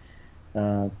 10,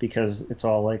 because it's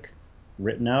all like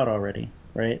written out already,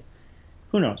 right?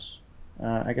 Who knows?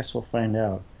 I guess we'll find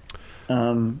out.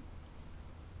 What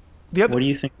do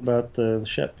you think about the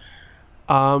ship?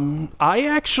 I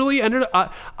actually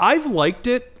I've liked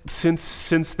it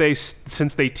since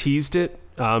they teased it,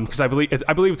 because I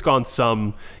believe it's gone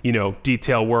some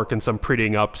detail work and some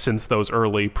prettying up since those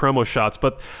early promo shots.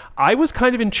 But I was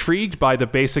kind of intrigued by the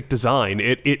basic design.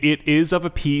 It is of a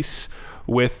piece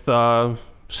with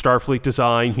Starfleet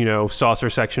design, saucer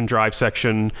section, drive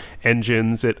section,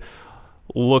 engines. It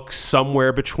looks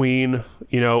somewhere between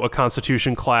a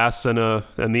Constitution class and the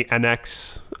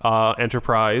NX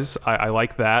Enterprise. I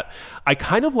like that. I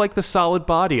kind of like the solid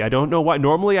body. I don't know why.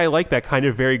 Normally I like that kind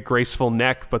of very graceful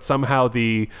neck, but somehow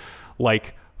the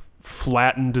like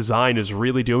flattened design is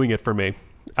really doing it for me.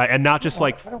 And not just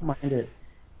I don't mind it.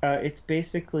 It's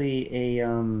basically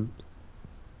a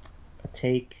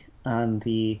take on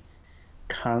the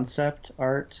concept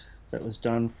art that was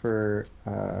done for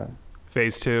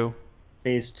Phase 2,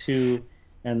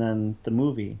 and then the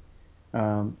movie.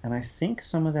 And I think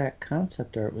some of that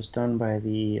concept art was done by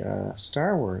the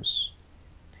Star Wars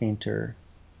painter.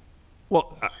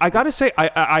 Well, I gotta say,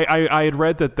 I had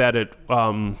read that it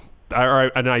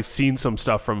and I've seen some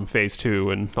stuff from Phase 2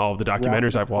 and all of the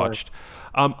documentaries I've watched.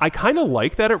 I kind of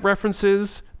like that it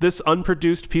references this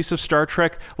unproduced piece of Star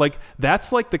Trek. Like,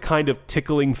 that's like the kind of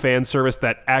tickling fan service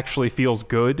that actually feels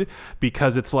good,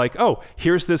 because it's like, oh,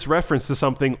 here's this reference to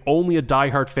something only a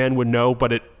diehard fan would know,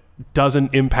 but it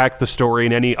doesn't impact the story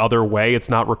in any other way. It's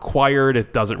not required.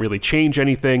 It doesn't really change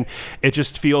anything. It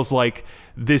just feels like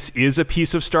this is a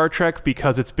piece of Star Trek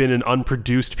because it's been an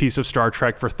unproduced piece of Star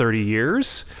Trek for 30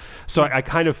 years. So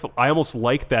I almost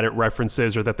like that it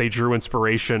references, or that they drew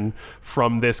inspiration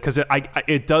from this, because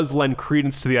it does lend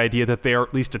credence to the idea that they are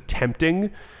at least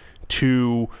attempting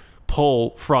to pull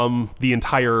from the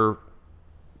entire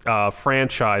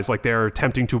franchise. Like, they're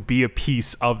attempting to be a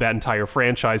piece of that entire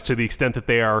franchise, to the extent that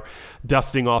they are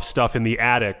dusting off stuff in the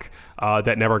attic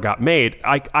that never got made.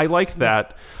 I liked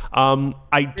that. I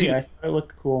thought it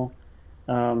looked cool.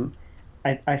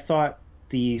 I thought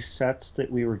the sets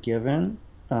that we were given,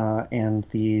 and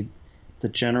the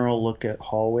general look at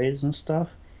hallways and stuff,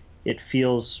 it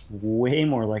feels way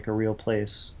more like a real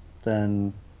place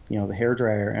than the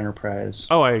hairdryer Enterprise.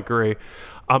 Oh, I agree.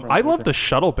 I love the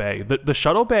shuttle bay. The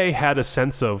shuttle bay had a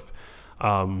sense of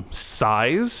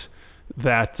size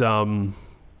that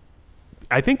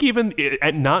I think even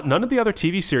none of the other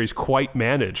TV series quite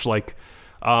managed. Like,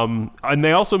 and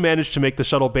they also managed to make the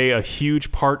shuttle bay a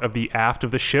huge part of the aft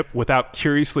of the ship without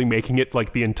curiously making it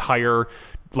like the entire,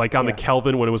 like on the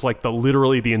Kelvin, when it was like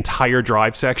literally the entire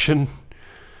drive section.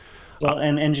 Well,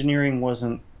 and engineering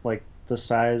wasn't like the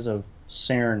size of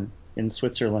CERN in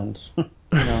Switzerland.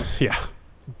 Yeah.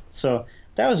 So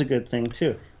that was a good thing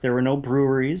too. There were no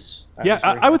breweries.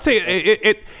 I would say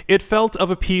it felt of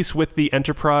a piece with the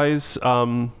Enterprise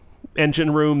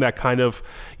engine room, that kind of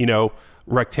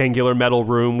rectangular metal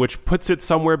room, which puts it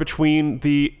somewhere between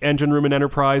the engine room in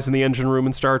Enterprise and the engine room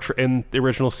in Star Trek in the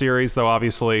original series, though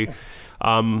obviously.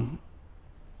 I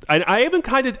even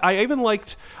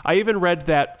read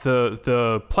that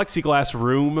the plexiglass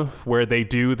room where they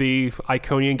do the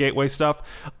Iconian Gateway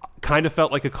stuff kind of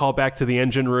felt like a callback to the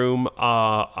engine room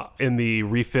in the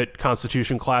refit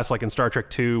Constitution class, like in Star Trek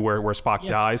II, where Spock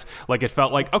dies. Like, it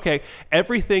felt like, okay,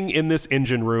 everything in this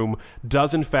engine room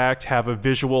does in fact have a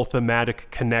visual thematic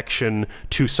connection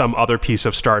to some other piece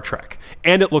of Star Trek,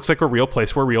 and it looks like a real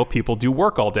place where real people do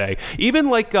work all day. Even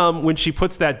like when she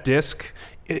puts that disc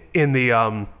in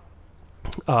the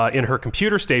in her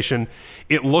computer station,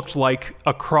 it looked like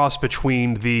a cross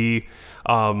between the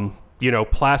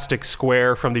plastic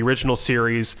square from the original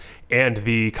series and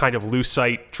the kind of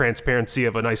lucite transparency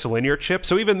of an isolinear chip.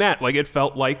 So even that, like, it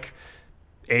felt like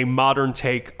a modern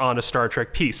take on a Star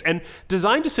Trek piece. And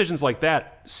design decisions like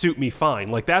that suit me fine.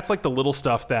 Like, that's like the little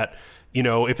stuff that,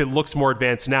 if it looks more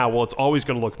advanced now, well, it's always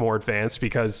going to look more advanced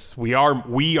because we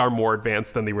are more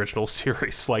advanced than the original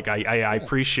series. Like, I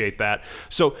appreciate that.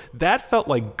 So that felt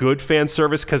like good fan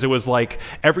service because it was like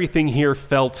everything here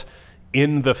felt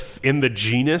in the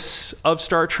genus of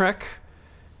Star Trek,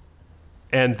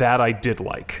 and that I did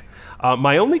like.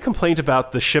 My only complaint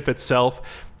about the ship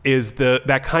itself is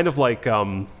that kind of like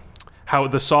how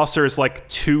the saucer is like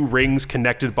two rings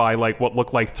connected by like what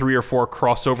look like 3 or 4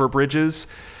 crossover bridges.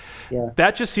 Yeah.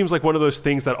 That just seems like one of those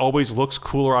things that always looks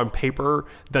cooler on paper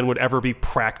than would ever be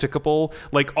practicable.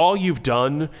 Like, all you've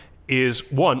done is,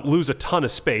 one, lose a ton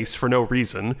of space for no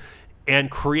reason,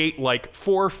 and create like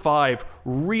 4 or 5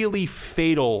 really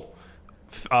fatal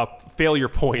failure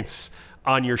points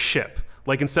on your ship.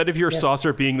 Like, instead of your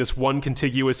saucer being this one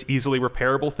contiguous, easily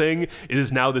repairable thing, it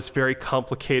is now this very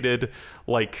complicated,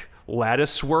 like,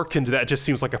 lattice work, and that just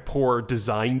seems like a poor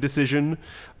design decision.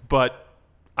 But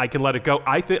I can let it go.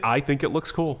 I think it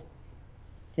looks cool.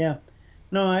 Yeah.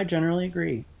 No, I generally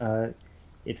agree.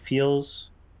 It feels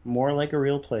more like a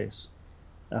real place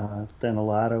than a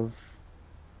lot of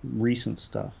recent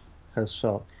stuff has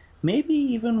felt. Maybe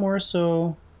even more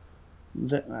so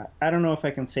I don't know if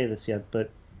I can say this yet, but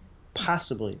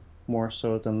possibly more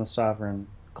so than the Sovereign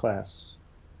class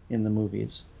in the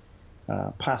movies.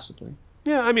 Possibly.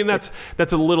 Yeah, I mean, that's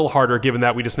a little harder given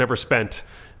that we just never spent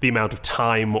the amount of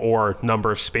time or number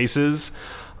of spaces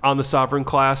on the Sovereign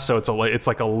class. So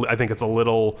I think it's a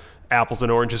little apples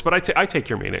and oranges, but I take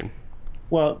your meaning.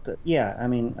 Well, yeah, I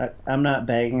mean, I'm not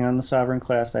bagging on the Sovereign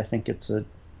class. I think it's a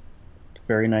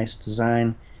very nice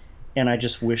design, and I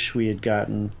just wish we had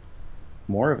gotten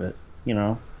more of it,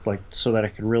 like, so that I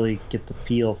could really get the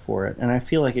feel for it. And I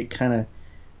feel like it kind of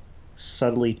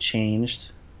subtly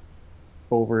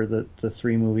over the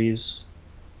 3 movies.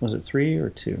 Was it 3 or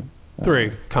 2?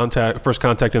 3. First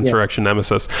Contact, Insurrection,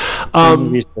 Nemesis. 3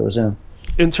 movies that was in.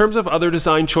 In terms of other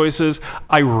design choices,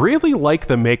 I really like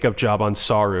the makeup job on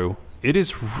Saru. It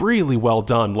is really well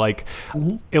done. Like,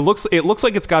 it looks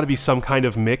like it's got to be some kind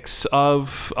of mix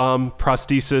of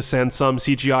prosthesis and some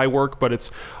CGI work, but it's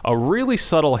a really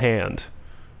subtle hand.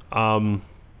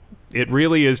 It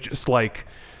really is just like,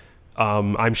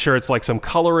 I'm sure it's like some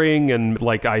coloring, and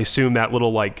like I assume that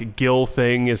little like gill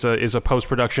thing is a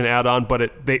post-production add-on,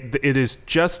 but it is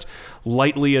just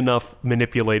lightly enough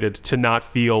manipulated to not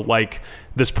feel like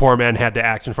this poor man had to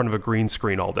act in front of a green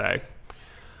screen all day.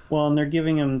 Well, and they're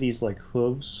giving him these like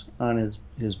hooves on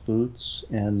his boots,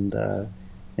 and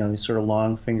these sort of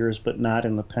long fingers, but not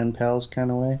in the pen pals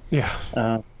kind of way.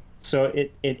 Yeah. So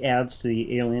it adds to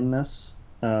the alienness,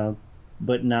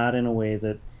 but not in a way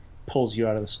that pulls you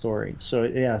out of the story. So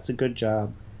yeah, it's a good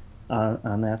job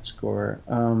on that score.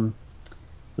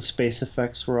 The space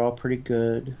effects were all pretty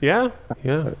good. Yeah.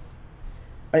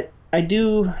 I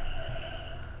do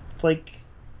like.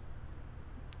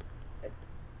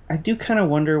 I do kind of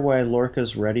wonder why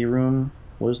Lorca's ready room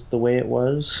was the way it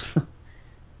was.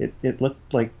 It looked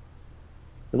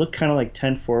kind of like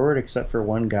 10 Forward, except for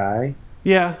one guy.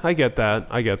 Yeah, I get that.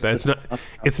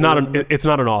 It's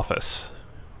not an office.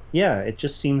 Yeah, it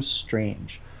just seems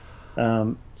strange.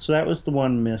 So that was the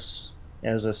one miss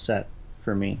as a set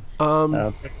for me. All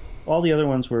the other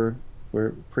ones were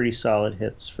pretty solid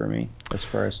hits for me as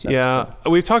far as sets go.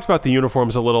 We've talked about the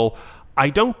uniforms a little. I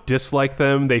don't dislike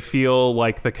them. They feel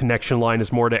like the connection line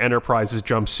is more to Enterprise's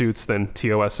jumpsuits than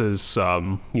TOS's,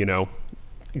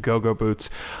 go-go boots.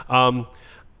 I'll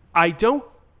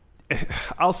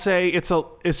say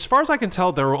as far as I can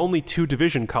tell, there are only 2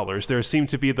 division colors. There seem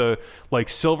to be the like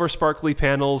silver sparkly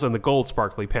panels and the gold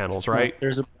sparkly panels, right?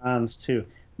 There's a bronze too,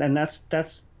 and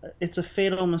it's a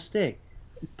fatal mistake.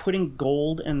 Putting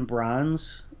gold and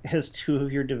bronze as 2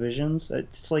 of your divisions,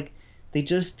 it's like they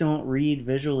just don't read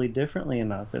visually differently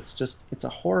enough. It's a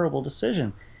horrible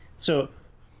decision. So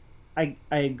I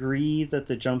agree that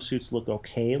the jumpsuits look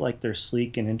okay, like they're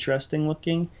sleek and interesting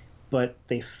looking, but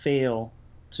they fail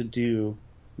to do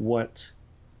what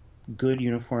good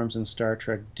uniforms in Star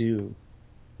Trek do,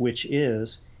 which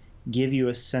is give you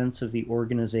a sense of the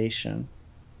organization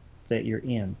that you're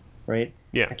in, right?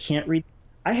 Yeah.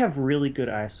 I have really good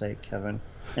eyesight, Kevin,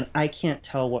 and I can't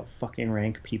tell what fucking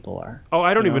rank people are. Oh,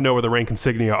 I don't even know where the rank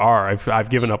insignia are. I've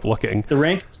given up looking. The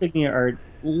rank insignia are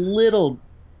little,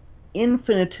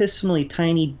 infinitesimally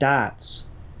tiny dots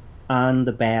on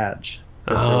the badge.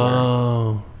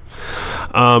 Oh.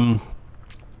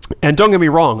 And don't get me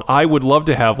wrong, I would love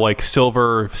to have like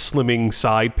silver slimming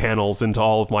side panels into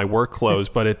all of my work clothes,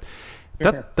 but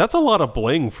that's a lot of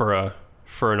bling for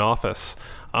an office.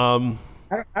 I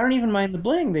don't even mind the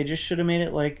bling. They just should have made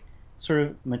it like sort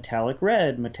of metallic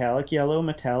red, metallic yellow,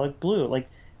 metallic blue, like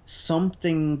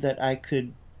something that I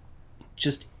could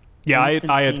just yeah.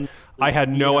 I had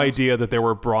no on. idea that there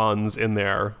were bronze in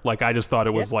there. Like I just thought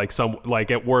it was like some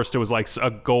like at worst it was like a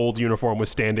gold uniform was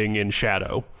standing in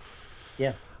shadow.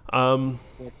 Yeah.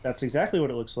 That's exactly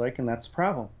what it looks like, and that's the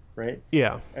problem, right?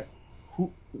 Yeah.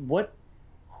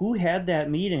 Who had that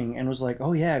meeting and was like,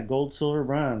 "Oh yeah, gold, silver,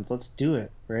 bronze, let's do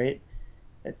it," right?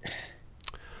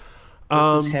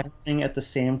 This is happening at the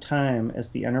same time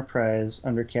as the Enterprise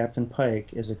under Captain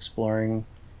Pike is exploring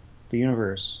the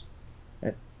universe.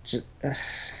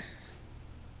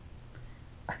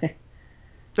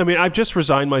 I mean, I've just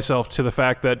resigned myself to the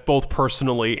fact that both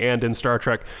personally and in Star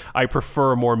Trek, I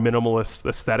prefer a more minimalist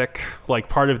aesthetic. Like,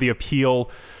 part of the appeal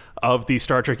of the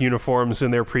Star Trek uniforms in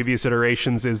their previous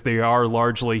iterations is they are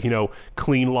largely,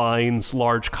 clean lines,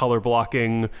 large color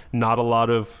blocking, not a lot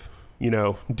of,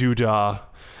 doodah.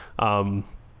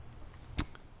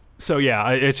 So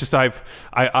yeah, it's just I've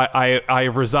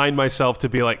resigned myself to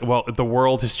be like, well, the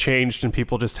world has changed and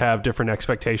people just have different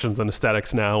expectations and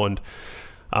aesthetics now, and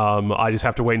I just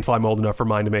have to wait until I'm old enough for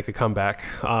mine to make a comeback.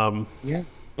 Yeah,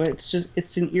 but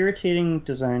it's an irritating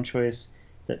design choice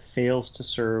that fails to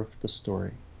serve the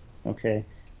story. Okay,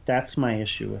 that's my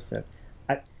issue with it.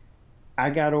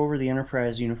 I got over the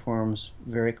Enterprise uniforms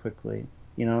very quickly.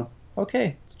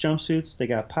 Okay, it's jumpsuits. They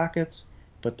got pockets,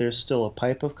 but there's still a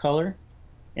pipe of color,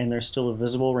 and there's still a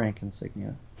visible rank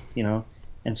insignia. And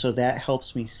so that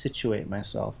helps me situate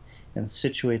myself and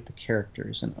situate the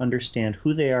characters and understand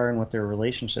who they are and what their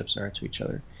relationships are to each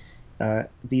other.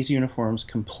 These uniforms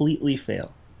completely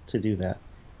fail to do that.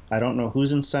 I don't know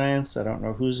who's in science. I don't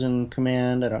know who's in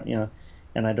command.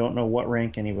 And I don't know what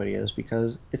rank anybody is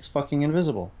because it's fucking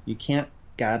invisible. You can't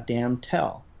goddamn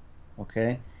tell.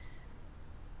 Okay?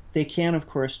 They can, of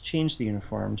course, change the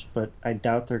uniforms, but I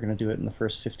doubt they're going to do it in the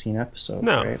first 15 episodes.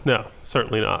 Right? No,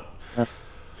 certainly not.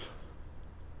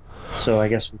 So I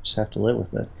guess we just have to live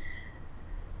with it.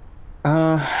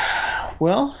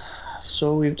 Well,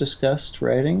 so we've discussed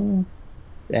writing,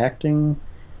 acting,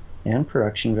 and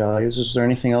production values. Is there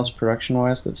anything else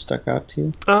production-wise that stuck out to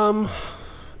you?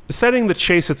 Setting the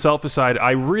chase itself aside,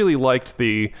 I really liked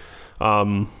the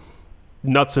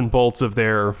nuts and bolts of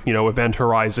their, Event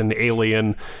Horizon,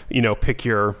 Alien, pick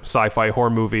your sci-fi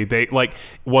horror movie. They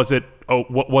was it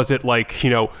like,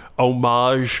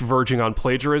 homage verging on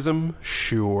plagiarism?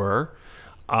 Sure.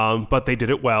 But they did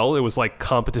it well. It was like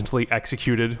competently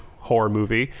executed horror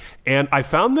movie, and I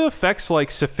found the effects like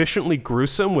sufficiently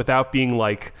gruesome without being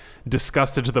like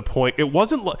disgusted to the point. It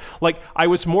wasn't like I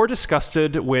was more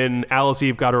disgusted when Alice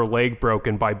Eve got her leg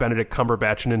broken by Benedict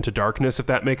Cumberbatch in Into Darkness, if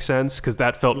that makes sense, because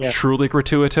that felt truly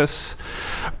gratuitous.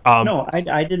 No,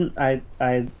 I didn't.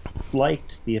 I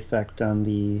liked the effect on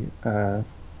the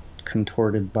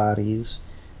contorted bodies.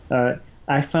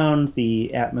 I found the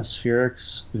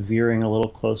atmospherics veering a little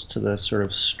close to the sort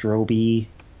of strobe-y,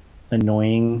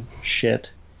 annoying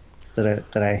shit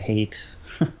that I hate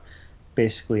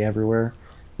basically everywhere.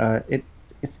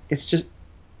 It's just,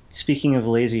 speaking of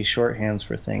lazy shorthands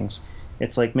for things,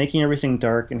 it's like making everything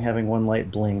dark and having one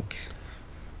light blink.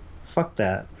 Fuck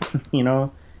that.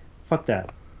 Fuck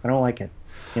that. I don't like it.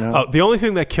 The only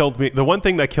thing that killed me, the one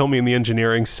thing that killed me in the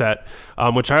engineering set,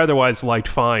 which I otherwise liked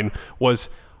fine, was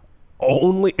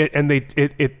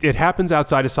it happens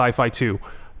outside of sci-fi too.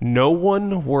 No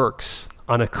one works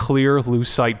on a clear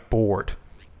lucite board.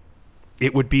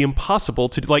 It would be impossible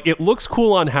to, it looks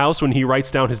cool on House when he writes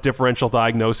down his differential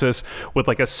diagnosis with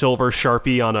like a silver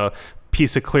Sharpie on a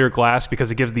piece of clear glass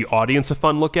because it gives the audience a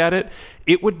fun look at it.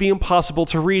 It would be impossible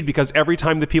to read because every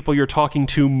time the people you're talking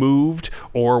to moved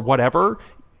or whatever,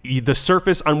 the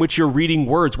surface on which you're reading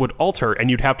words would alter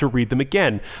and you'd have to read them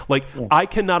again. I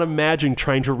cannot imagine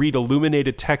trying to read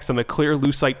illuminated text on a clear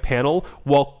lucite panel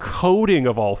while coding,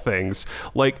 of all things.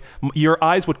 Your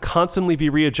eyes would constantly be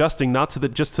readjusting, not to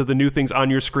just to the new things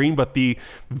on your screen, but the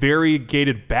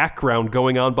variegated background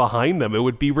going on behind them. It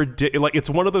would be ridiculous. It's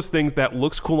one of those things that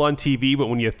looks cool on TV, but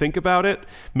when you think about it,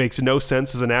 makes no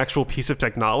sense as an actual piece of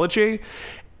technology.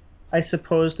 I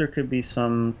suppose there could be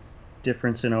some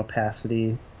difference in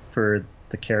opacity for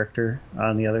the character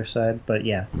on the other side, but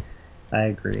yeah, I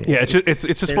agree. Yeah, it's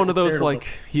just one of those none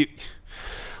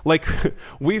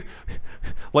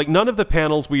of the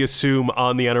panels we assume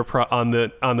on the Enterprise on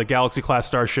the Galaxy class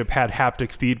starship had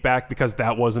haptic feedback because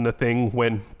that wasn't a thing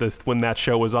when that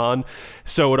show was on.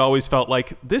 So it always felt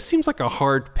like this seems like a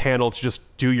hard panel to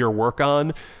just do your work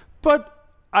on. but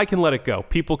I can let it go.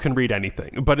 People can read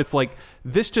anything, but it's like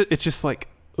it's just like,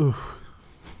 ooh.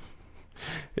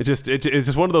 It's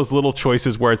just one of those little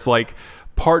choices where it's like,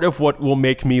 part of what will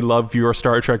make me love your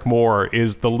Star Trek more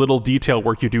is the little detail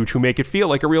work you do to make it feel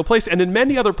like a real place. And in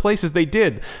many other places they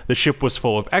did. The ship was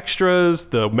full of extras.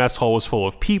 The mess hall was full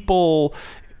of people.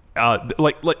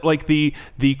 Like the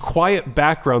quiet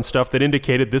background stuff that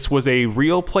indicated this was a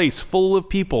real place full of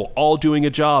people all doing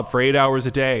a job for 8 hours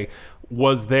a day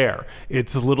was there.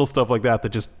 It's little stuff like that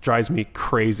that just drives me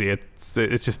crazy.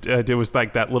 It was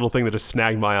like that little thing that just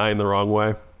snagged my eye in the wrong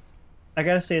way. I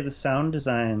gotta say the sound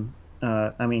design,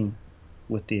 I mean,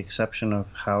 with the exception of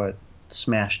how it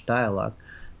smashed dialogue,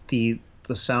 the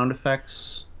sound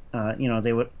effects,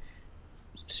 they would,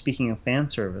 speaking of fan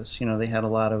service, they had a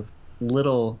lot of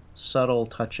little subtle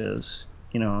touches,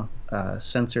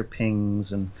 sensor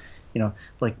pings and,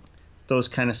 like those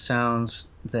kind of sounds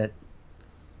that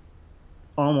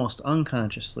almost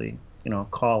unconsciously,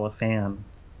 call a fan,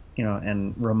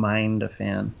 and remind a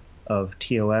fan of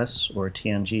TOS or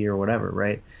TNG or whatever,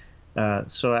 right?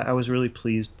 So I was really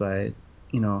pleased by,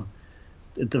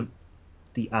 the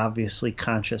obviously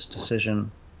conscious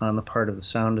decision on the part of the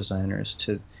sound designers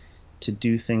to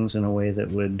do things in a way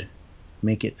that would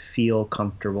make it feel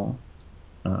comfortable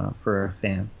for a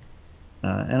fan.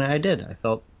 And I did. I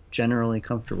felt generally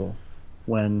comfortable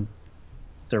when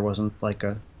there wasn't like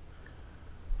a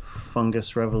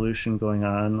fungus revolution going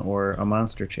on or a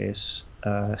monster chase.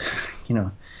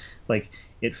 Like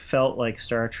it felt like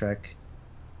Star Trek.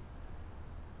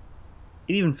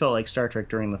 It even felt like Star Trek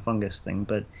during the fungus thing,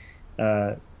 but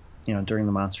during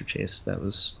the monster chase, that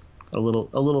was a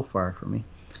little far for me.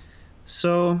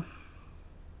 So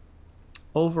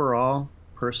overall,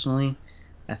 personally,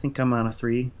 I think I'm on a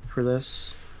 3 for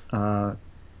this.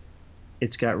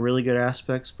 It's got really good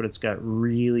aspects, but it's got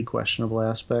really questionable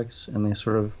aspects, and they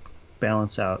sort of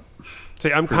balance out. See,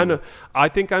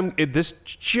 this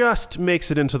just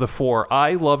makes it into the 4.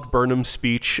 I loved Burnham's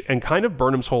speech and kind of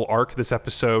Burnham's whole arc this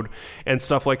episode and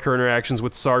stuff like her interactions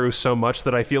with Saru so much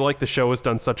that I feel like the show has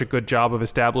done such a good job of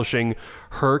establishing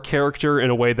her character in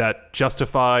a way that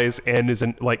justifies and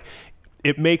isn't like,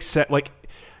 it makes sense. Like,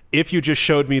 if you just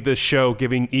showed me this show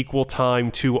giving equal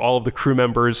time to all of the crew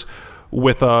members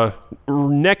with a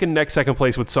neck and neck second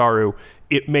place with Saru,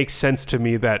 it makes sense to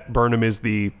me that Burnham is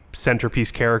the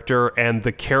centerpiece character, and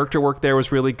the character work there was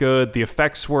really good. The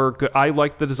effects were good. I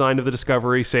liked the design of the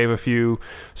Discovery, save a few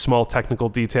small technical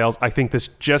details. I think this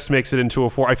just makes it into a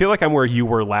 4. I feel like I'm where you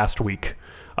were last week,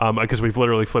 because we've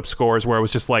literally flipped scores, where it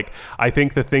was just like, I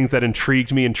think the things that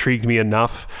intrigued me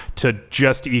enough to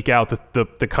just eke out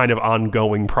the kind of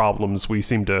ongoing problems we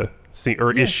seem to see,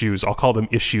 or issues. I'll call them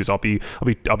issues. I'll be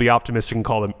optimistic and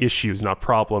call them issues, not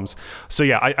problems. So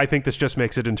yeah, I think this just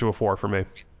makes it into a 4 for me.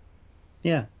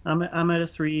 Yeah, I'm at a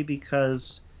 3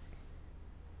 because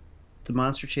the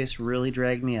monster chase really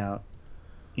dragged me out.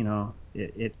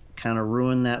 It kind of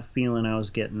ruined that feeling I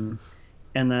was getting,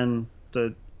 and then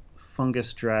the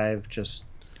fungus drive just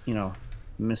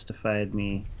mystified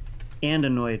me and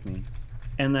annoyed me,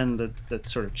 and then the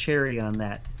sort of cherry on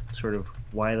that sort of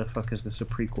why the fuck is this a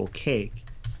prequel cake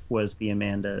was the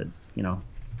Amanda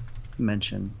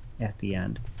mention at the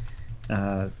end.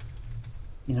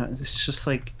 It's just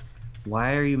like,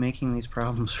 why are you making these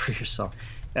problems for yourself?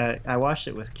 I watched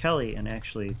it with Kelly, and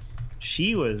actually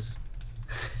she was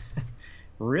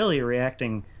really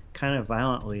reacting kind of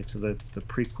violently to the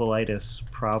prequelitis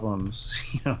problems.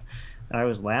 I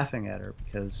was laughing at her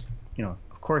because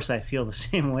of course I feel the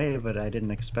same way, but I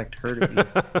didn't expect her to be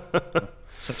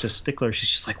such a stickler. She's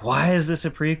just like, why is this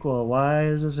a prequel? Why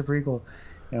is this a prequel?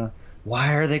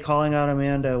 Why are they calling out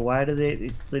Amanda? Why do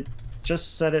they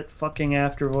just set it fucking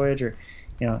after Voyager?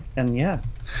 And yeah,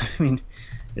 I mean,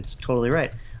 it's totally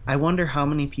right. I wonder how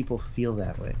many people feel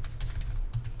that way.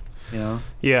 Yeah.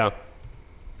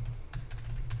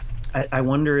 I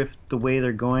wonder if the way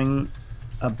they're going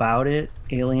about it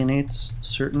alienates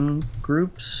certain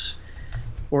groups,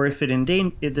 or if they're in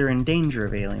danger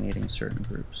of alienating certain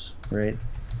groups, right?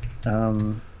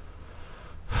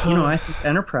 I think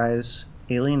Enterprise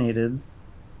alienated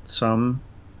some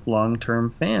long-term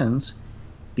fans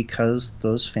because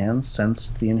those fans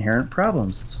sensed the inherent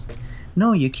problems. It's like,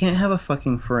 no, you can't have a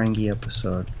fucking Ferengi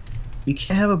episode. You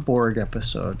can't have a Borg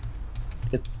episode.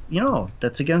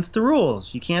 That's against the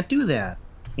rules. You can't do that,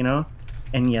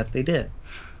 and yet they did,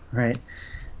 right?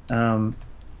 And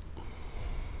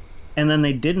then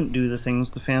they didn't do the things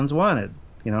the fans wanted.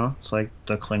 It's like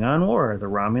the Klingon War, the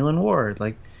Romulan War,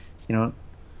 like,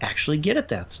 actually get at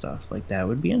that stuff. Like, that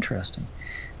would be interesting.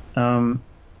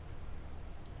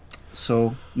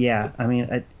 So yeah, I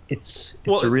mean,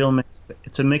 a real mix.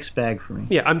 It's a mixed bag for me.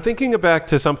 Yeah, I'm thinking back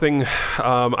to something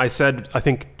I said, I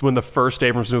think, when the first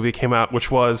Abrams movie came out,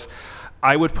 which was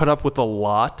I would put up with a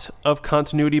lot of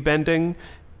continuity bending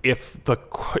if the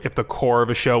core of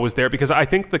a show was there, because I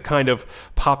think the kind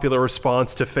of popular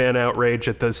response to fan outrage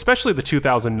at especially the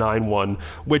 2009 one,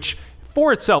 which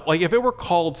for itself, like if it were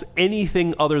called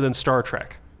anything other than Star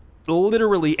Trek,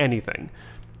 literally anything,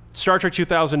 Star Trek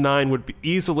 2009 would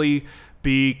easily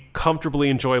be comfortably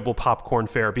enjoyable popcorn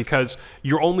fare, because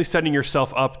you're only setting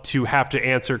yourself up to have to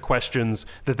answer questions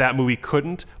that movie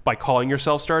couldn't by calling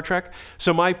yourself Star Trek.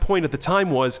 So my point at the time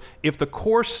was, if the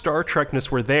core Star Trekness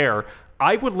were there,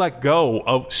 I would let go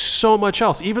of so much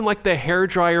else, even like the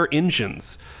hairdryer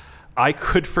engines. I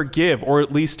could forgive, or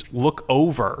at least look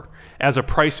over, as a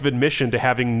price of admission to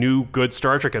having new good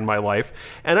Star Trek in my life.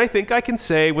 And I think I can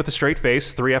say with a straight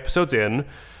face, 3 episodes in,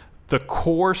 the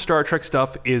core Star Trek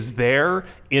stuff is there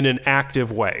in an active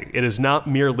way. It is not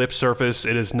mere lip service.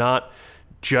 It is not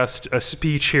just a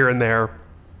speech here and there.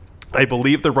 I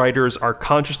believe the writers are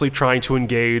consciously trying to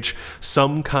engage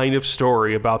some kind of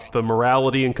story about the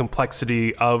morality and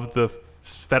complexity of the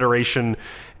Federation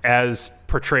as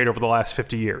portrayed over the last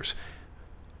 50 years.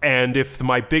 And if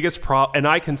my biggest and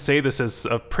I can say this as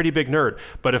a pretty big nerd,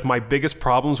 but if my biggest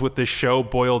problems with this show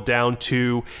boil down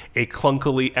to a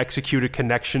clunkily executed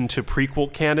connection to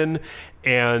prequel canon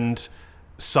and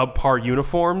subpar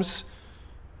uniforms,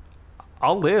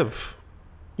 I'll live.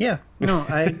 Yeah, no,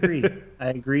 I agree. I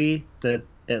agree that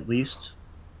at least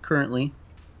currently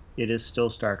it is still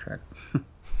Star Trek.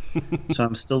 So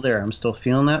I'm still there. I'm still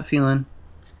feeling that feeling.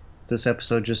 This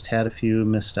episode just had a few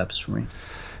missteps for me.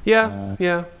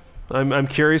 Yeah. I'm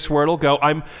curious where it'll go.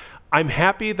 I'm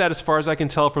happy that, as far as I can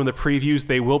tell from the previews,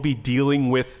 they will be dealing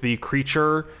with the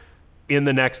creature in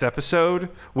the next episode,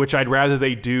 which I'd rather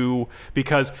they do,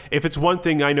 because if it's one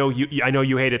thing, I know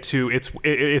you hate it too.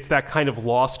 It's that kind of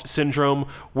Lost syndrome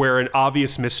where an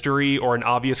obvious mystery or an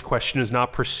obvious question is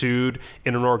not pursued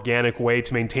in an organic way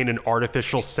to maintain an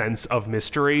artificial sense of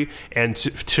mystery and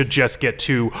to just get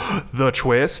to the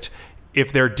twist.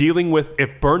 If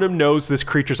Burnham knows this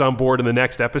creature's on board in the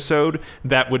next episode,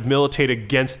 that would militate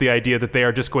against the idea that they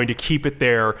are just going to keep it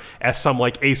there as some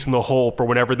like ace in the hole for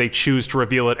whenever they choose to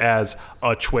reveal it as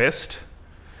a twist.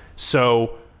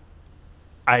 So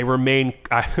I've been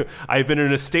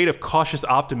in a state of cautious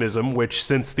optimism, which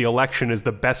since the election is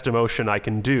the best emotion I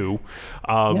can do.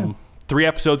 3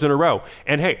 episodes in a row.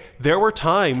 And hey, there were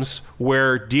times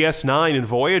where DS9 and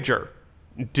Voyager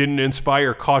didn't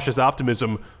inspire cautious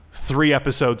optimism 3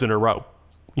 episodes in a row.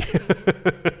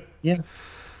 Yeah.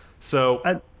 So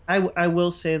I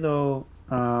will say though,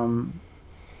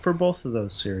 for both of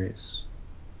those series,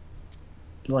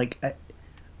 like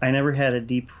I never had a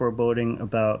deep foreboding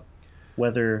about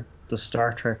whether the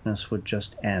Star Trekness would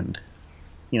just end.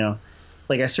 You know,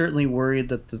 like I certainly worried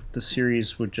that the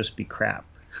series would just be crap,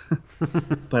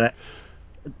 but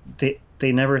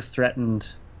they never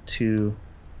threatened to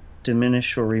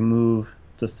diminish or remove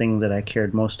the thing that I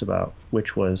cared most about,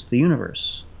 which was the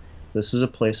universe. This is a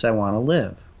place I want to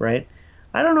live, right?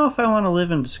 I don't know if I want to live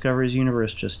in Discovery's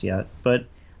universe just yet, but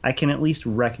I can at least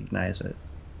recognize it.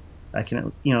 I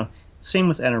can, same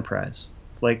with Enterprise.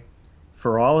 Like,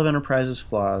 for all of Enterprise's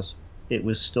flaws, it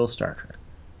was still Star Trek,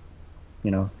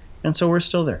 and so we're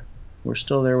still there. We're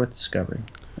still there with Discovery,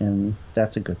 and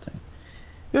that's a good thing.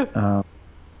 Yeah.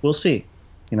 We'll see.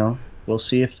 We'll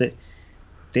see if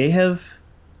they have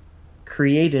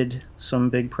created some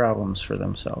big problems for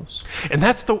themselves. And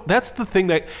that's the thing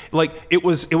that, like, it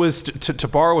was to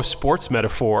borrow a sports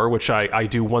metaphor, which I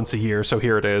do once a year, so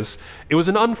here it is. It was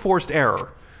an unforced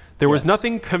error. There was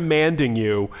nothing commanding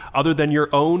you other than your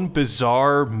own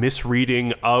bizarre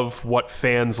misreading of what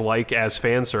fans like as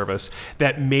fan service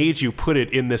that made you put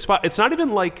it in this spot. It's not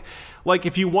even like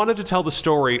if you wanted to tell the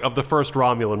story of the first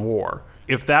Romulan War,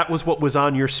 if that was what was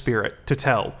on your spirit to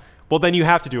tell, well, then you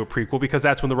have to do a prequel, because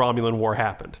that's when the Romulan War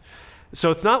happened. So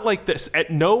it's not like this. At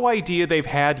no idea they've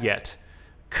had yet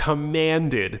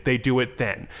commanded they do it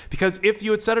then. Because if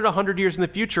you had said it 100 years in the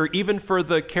future, even for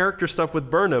the character stuff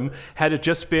with Burnham, had it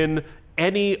just been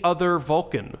any other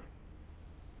Vulcan,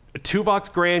 Tuvok's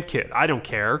grandkid, I don't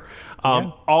care.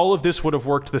 All of this would have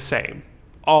worked the same.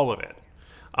 All of it.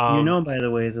 By the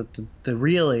way, that the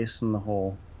real ace in the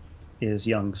hole is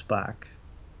young Spock.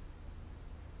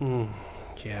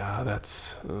 Yeah,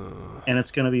 that's... And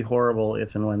it's going to be horrible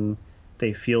if and when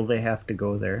they feel they have to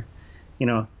go there.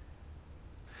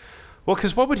 Well,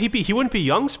 because what would he be? He wouldn't be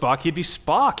young Spock. He'd be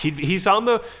Spock. He's on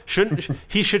the...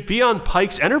 He should be on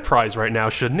Pike's Enterprise right now,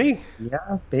 shouldn't he?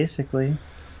 Yeah, basically.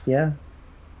 Yeah.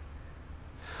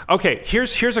 Okay,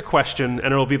 here's a question,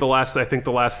 and it'll be the last thing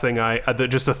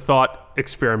just a thought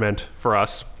experiment for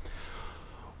us.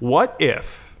 What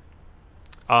if,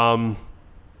 to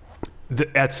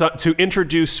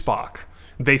introduce Spock,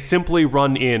 they simply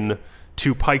run in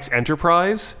to Pike's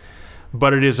Enterprise,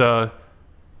 but it is a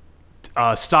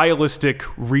stylistic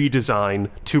redesign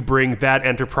to bring that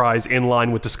Enterprise in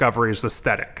line with Discovery's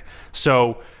aesthetic.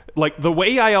 So, like, the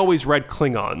way I always read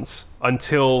Klingons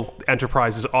until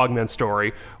Enterprise's augment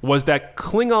story was that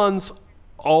Klingons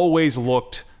always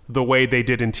looked the way they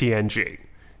did in TNG.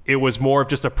 It was more of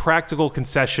just a practical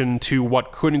concession to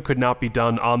what could and could not be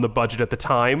done on the budget at the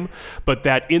time, but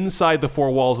that inside the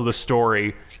four walls of the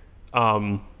story,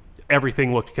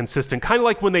 everything looked consistent. Kind of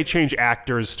like when they change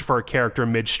actors for a character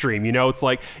midstream. You know,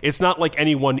 it's not like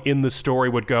anyone in the story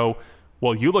would go,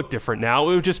 well, you look different now.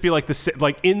 It would just be like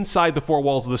inside the four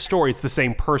walls of the story, it's the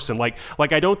same person. Like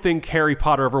I don't think Harry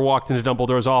Potter ever walked into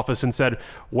Dumbledore's office and said,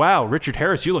 "Wow, Richard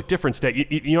Harris, you look different today."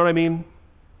 You know what I mean?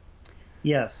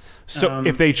 Yes. So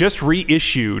if they just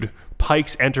reissued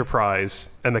Pike's Enterprise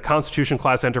and the Constitution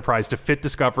class Enterprise to fit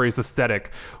Discovery's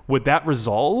aesthetic, would that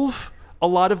resolve a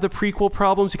lot of the prequel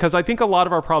problems? Because I think a lot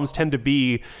of our problems tend to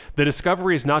be the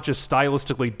Discovery is not just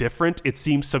stylistically different, it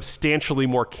seems substantially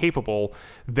more capable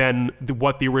than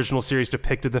what the original series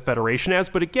depicted the Federation as.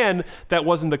 But again, that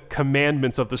wasn't the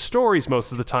commandments of the stories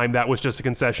most of the time. That was just a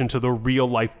concession to the real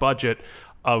life budget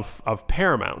of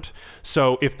Paramount.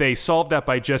 So if they solved that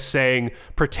by just saying,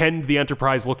 pretend the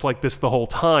Enterprise looked like this the whole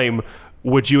time,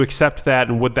 would you accept that,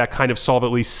 and would that kind of solve at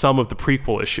least some of the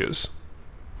prequel issues?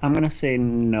 I'm going to say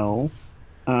no.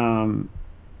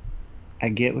 I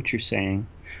get what you're saying,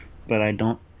 but I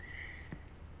don't.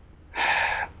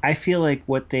 I feel like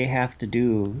what they have to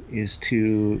do is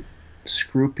to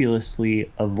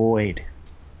scrupulously avoid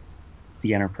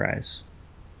the Enterprise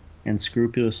and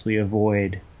scrupulously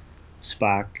avoid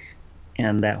Spock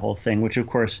and that whole thing, which of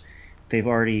course they've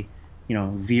already,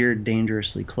 veered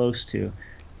dangerously close to.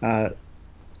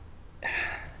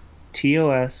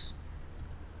 TOS,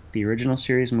 the original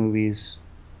series movies,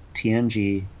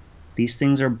 TNG, these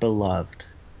things are beloved,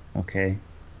 okay?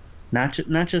 Not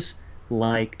just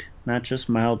liked, not just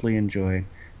mildly enjoyed,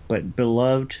 but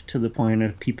beloved to the point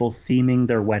of people theming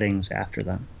their weddings after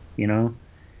them, You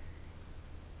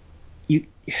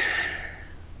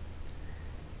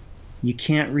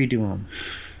can't redo them.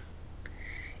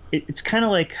 It's kind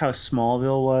of like how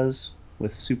Smallville was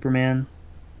with Superman,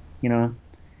 You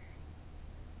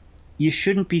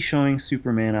shouldn't be showing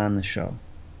Superman on the show.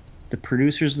 The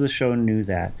producers of the show knew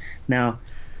that. Now,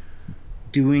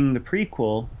 doing the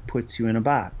prequel puts you in a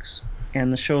box,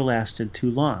 and the show lasted too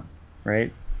long,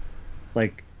 right?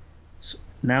 Like,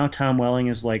 now Tom Welling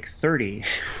is like 30,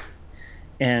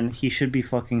 and he should be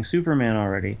fucking Superman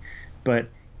already. But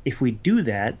if we do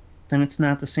that, then it's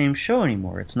not the same show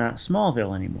anymore. It's not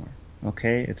Smallville anymore,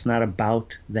 okay? It's not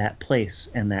about that place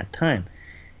and that time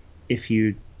if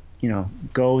you,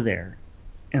 go there.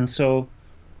 And so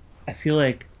I feel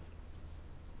like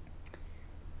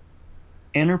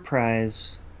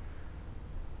Enterprise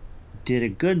did a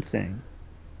good thing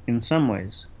in some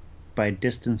ways by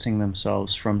distancing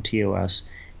themselves from TOS,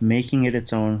 making it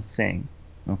its own thing,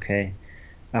 okay?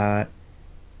 Now,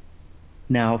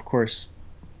 of course,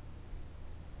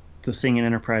 the thing in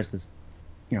Enterprise that's,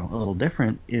 a little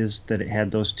different is that it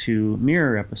had those 2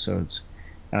 mirror episodes,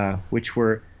 which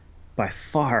were by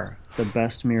far the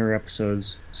best mirror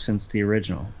episodes since the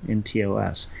original in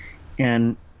TOS.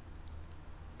 And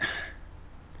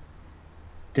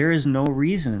there is no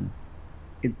reason.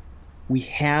 We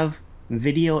have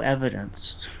video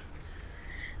evidence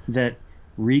that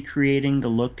recreating the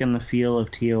look and the feel of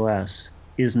TOS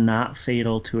is not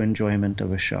fatal to enjoyment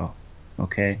of a show,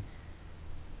 okay?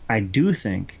 I do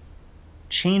think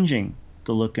changing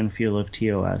the look and feel of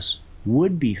TOS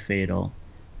would be fatal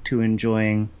to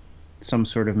enjoying some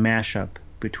sort of mashup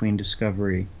between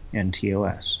Discovery and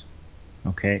TOS,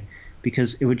 okay?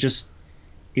 Because it would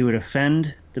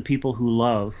offend the people who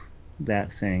love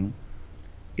that thing.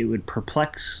 It would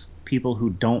perplex people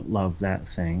who don't love that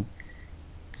thing.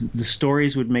 The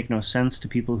stories would make no sense to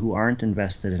people who aren't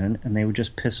invested in it, and they would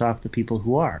just piss off the people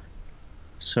who are.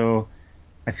 So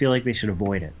I feel like they should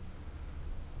avoid it.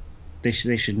 They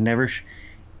should never.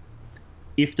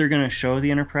 If they're going to show the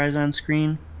Enterprise on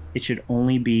screen, it should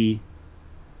only be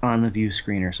on the view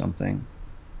screen or something,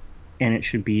 and it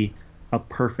should be a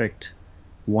perfect,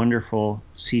 wonderful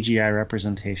CGI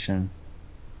representation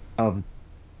of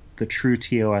the true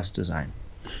TOS design.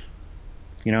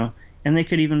 And they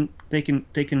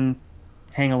can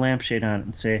hang a lampshade on it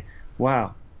and say,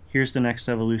 "Wow, here's the next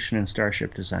evolution in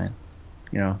Starship design."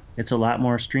 It's a lot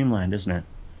more streamlined, isn't it?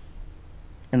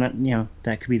 and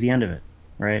that could be the end of it,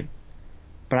 right?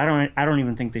 But I don't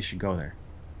even think they should go there.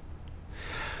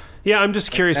 Yeah, I'm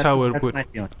just curious how it That's would. my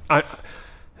feeling.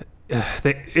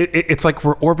 It's like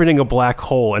we're orbiting a black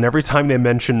hole, and every time they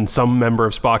mention some member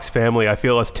of Spock's family, I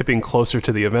feel us tipping closer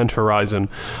to the event horizon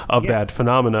of that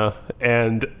phenomena.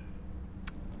 And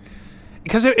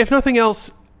because if nothing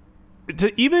else,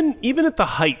 even at the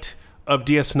height of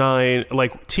DS9,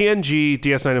 like TNG,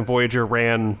 DS9, and Voyager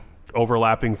ran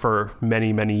overlapping for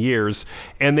many, many years,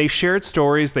 and they shared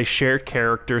stories, they shared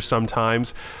characters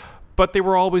sometimes, but they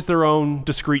were always their own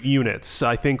discrete units.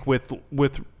 I think with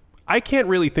I can't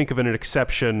really think of an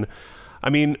exception. I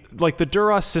mean, like the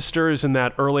Duras sisters in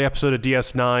that early episode of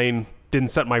DS9 didn't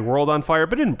set my world on fire,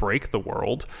 but didn't break the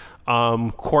world.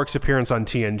 Quark's appearance on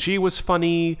TNG was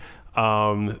funny.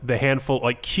 The handful,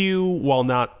 like Q, while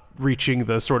not reaching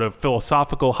the sort of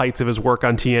philosophical heights of his work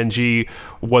on TNG,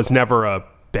 was never a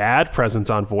bad presence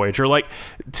on Voyager. Like,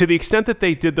 to the extent that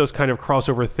they did those kind of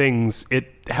crossover things,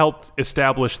 it helped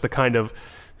establish the kind of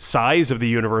size of the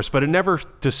universe, but it never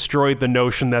destroyed the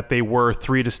notion that they were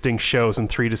three distinct shows in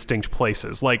three distinct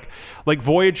places. Like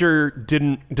Voyager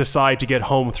didn't decide to get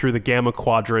home through the Gamma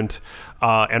Quadrant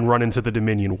and run into the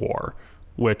Dominion War,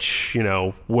 which,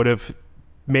 would have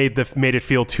made it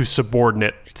feel too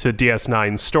subordinate to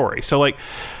DS9's story. So like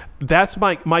that's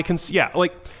my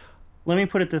like, let me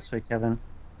put it this way, Kevin.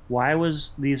 Why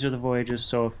was These Are the Voyages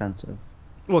so offensive?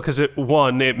 Well, because it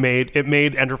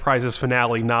made Enterprise's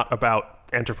finale not about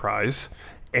Enterprise,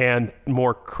 and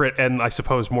and I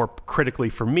suppose more critically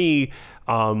for me,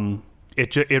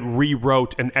 it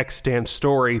rewrote an extant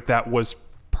story that was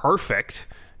perfect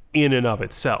in and of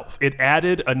itself. It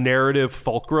added a narrative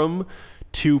fulcrum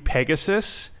to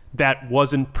Pegasus that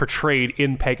wasn't portrayed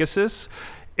in Pegasus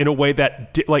in a way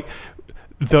that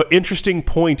the interesting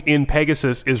point in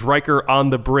Pegasus is Riker on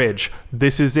the bridge.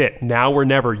 This is it. Now or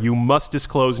never. You must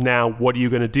disclose now. What are you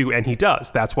going to do? And he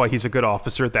does. That's why he's a good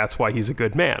officer. That's why he's a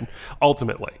good man,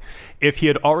 ultimately. If he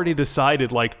had already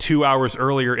decided like 2 hours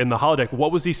earlier in the holodeck,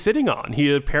 what was he sitting on?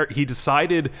 He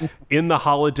decided in the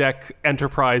holodeck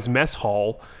Enterprise mess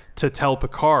hall to tell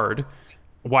Picard,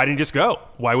 why didn't he just go?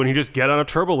 Why wouldn't he just get on a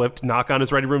turbolift, knock on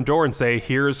his ready room door, and say,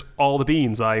 here's all the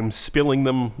beans, I'm spilling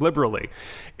them liberally?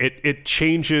 It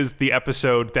changes the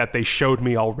episode that they showed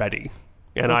me already.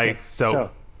 And okay.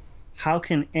 So how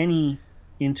can any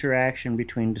interaction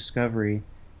between Discovery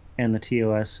and the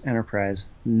TOS Enterprise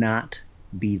not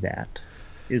be that,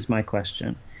 is my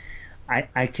question.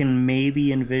 I can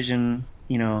maybe envision,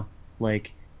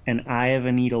 like an eye of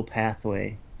a needle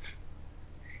pathway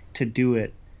to do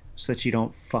it, so that you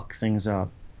don't fuck things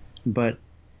up. But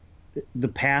the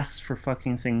paths for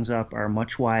fucking things up are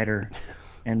much wider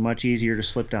and much easier to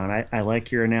slip down. I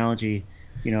like your analogy,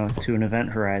 to an event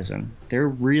horizon. They're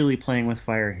really playing with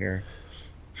fire here,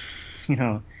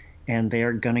 and they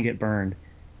are going to get burned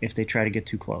if they try to get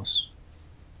too close.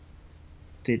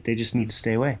 They just need to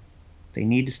stay away. They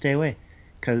need to stay away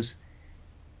because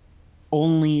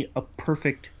only a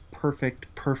perfect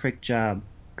job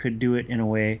could do it in a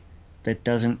way that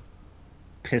doesn't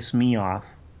piss me off,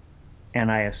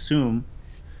 and I assume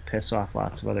piss off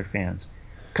lots of other fans,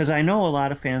 because I know a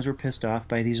lot of fans were pissed off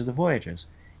by These Are the Voyages,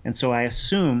 and so I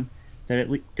assume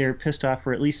that they're pissed off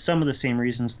for at least some of the same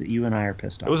reasons that you and I are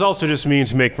pissed off. It was also just mean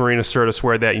to make Marina Sirtis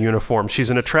wear that uniform. She's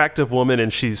an attractive woman,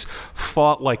 and she's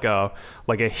fought like a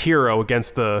hero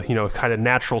against the kind of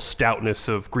natural stoutness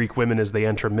of Greek women as they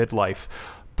enter midlife.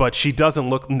 But she doesn't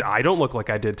look. I don't look like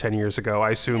I did 10 years ago.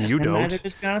 I assume you don't. Neither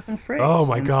does Jonathan Frakes. Oh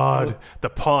my God, the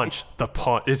punch.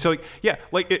 It's like, yeah,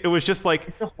 like it was just like,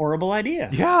 it's a horrible idea.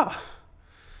 Yeah,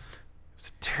 it's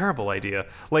a terrible idea.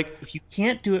 Like, if you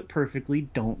can't do it perfectly,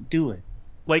 don't do it.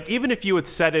 Like, even if you had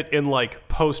set it in like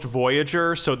post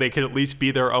Voyager, so they could at least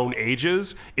be their own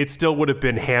ages, it still would have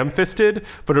been ham-fisted,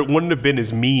 but it wouldn't have been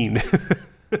as mean.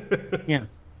 Yeah.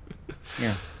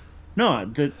 No,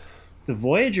 the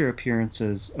Voyager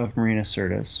appearances of Marina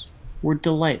Sirtis were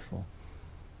delightful.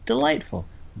 Delightful.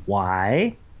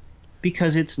 Why?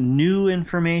 Because it's new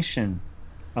information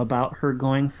about her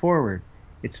going forward.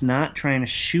 It's not trying to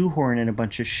shoehorn in a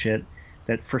bunch of shit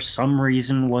that for some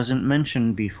reason wasn't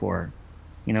mentioned before.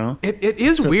 It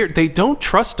is weird. They don't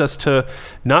trust us to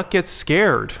not get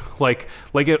scared. Like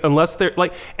unless they're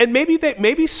like, and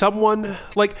maybe someone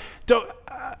like don't.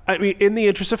 I mean, in the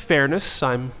interest of fairness,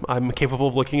 I'm capable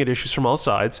of looking at issues from all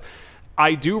sides.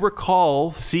 I do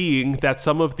recall seeing that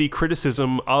some of the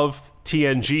criticism of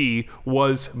TNG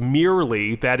was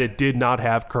merely that it did not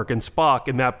have Kirk and Spock,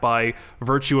 and that by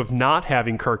virtue of not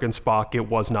having Kirk and Spock, it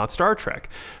was not Star Trek.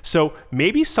 So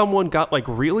maybe someone got like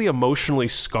really emotionally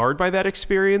scarred by that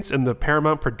experience in the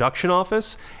Paramount production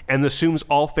office and assumes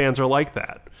all fans are like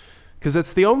that. Because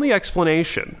it's the only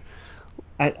explanation.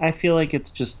 I feel like it's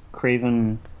just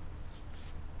craven,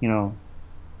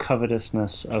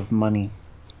 covetousness of money.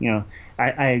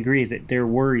 I agree that they're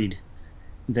worried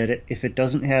that if it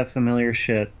doesn't have familiar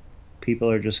shit,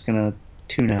 people are just going to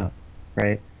tune out,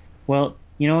 right? Well,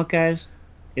 you know what, guys?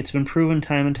 It's been proven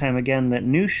time and time again that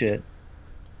new shit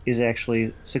is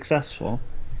actually successful.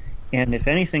 And if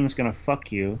anything's going to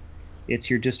fuck you,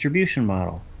 it's your distribution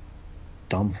model.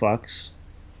 Dumb fucks,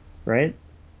 right?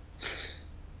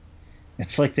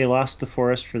 It's like they lost the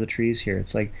forest for the trees here.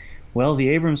 It's like, well, the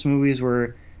Abrams movies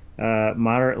were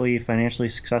moderately financially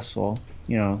successful,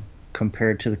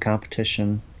 compared to the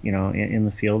competition, in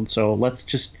the field. So let's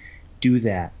just do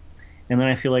that. And then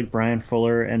I feel like Brian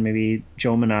Fuller and maybe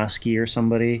Joe Menosky or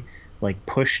somebody like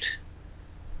pushed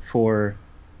for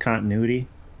continuity,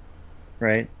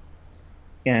 right?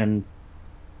 And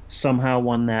somehow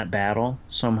won that battle,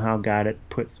 somehow got it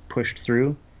pushed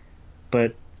through.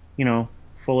 But,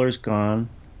 Fuller's gone.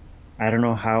 I don't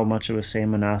know how much of a say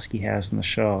Menosky has in the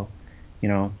show,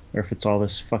 or if it's all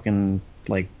this fucking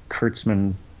like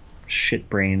Kurtzman shit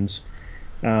brains.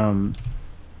 And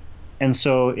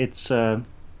so it's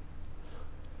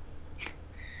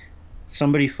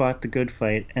somebody fought the good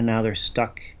fight and now they're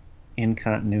stuck in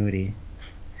continuity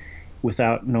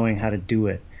without knowing how to do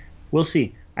it. We'll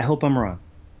see. I hope I'm wrong,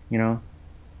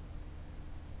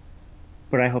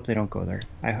 but I hope they don't go there.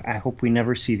 I hope we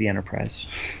never see the Enterprise.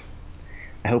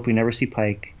 I hope we never see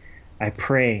Pike. I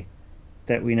pray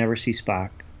that we never see Spock.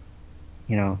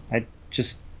 I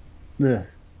just... Ugh.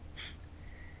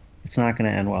 It's not going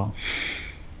to end well.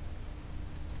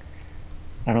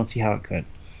 I don't see how it could.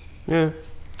 Yeah.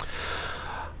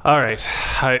 All right.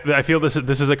 I feel this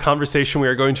is a conversation we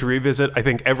are going to revisit, I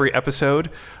think, every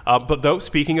episode. But though,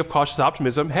 speaking of cautious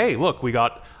optimism, hey, look, we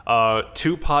got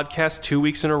 2 podcasts 2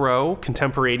 weeks in a row,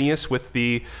 contemporaneous with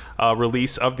the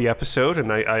release of the episode,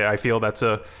 and I feel that's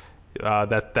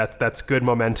that's good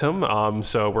momentum.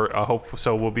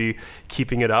 So we'll be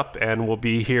keeping it up, and we'll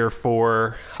be here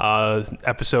for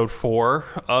episode 4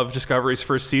 of Discovery's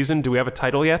first season. Do we have a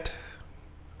title yet?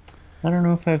 I don't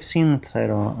know if I've seen the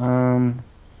title.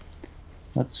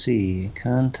 Let's see.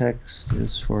 Context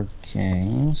is for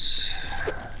Kings.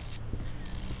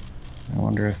 I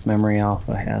wonder if Memory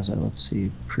Alpha has it. Let's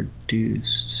see.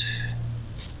 Produced.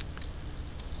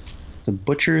 The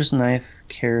butcher's knife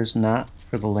cares not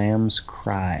for the lamb's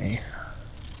cry.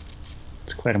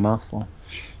 It's quite a mouthful.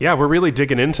 Yeah, we're really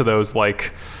digging into those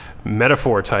like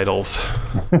metaphor titles.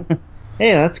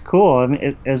 Hey, that's cool. I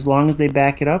mean, as long as they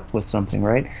back it up with something,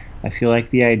 right? I feel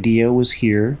like the idea was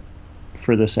here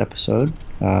for this episode.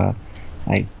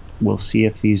 I will see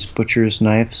if these butcher's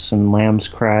knives and lamb's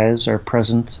cries are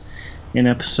present in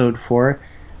episode 4.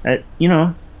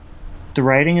 The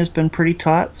writing has been pretty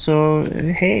taut, so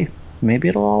hey, maybe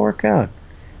it'll all work out.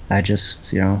 I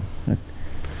just, I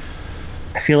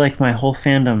feel like my whole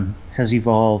fandom has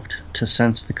evolved to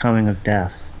sense the coming of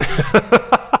death.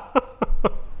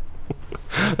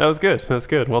 That was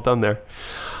good. Well done there.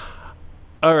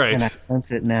 All right. And I sense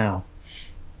it now.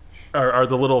 Are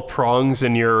the little prongs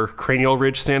in your cranial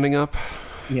ridge standing up?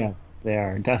 Yeah, they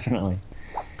are, definitely.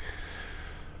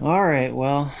 All right,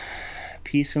 well,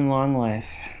 peace and long life.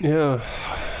 Yeah.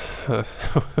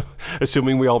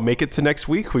 Assuming we all make it to next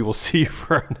week, we will see you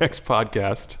for our next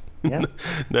podcast. Yep.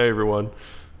 Night, everyone.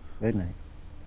 Good night.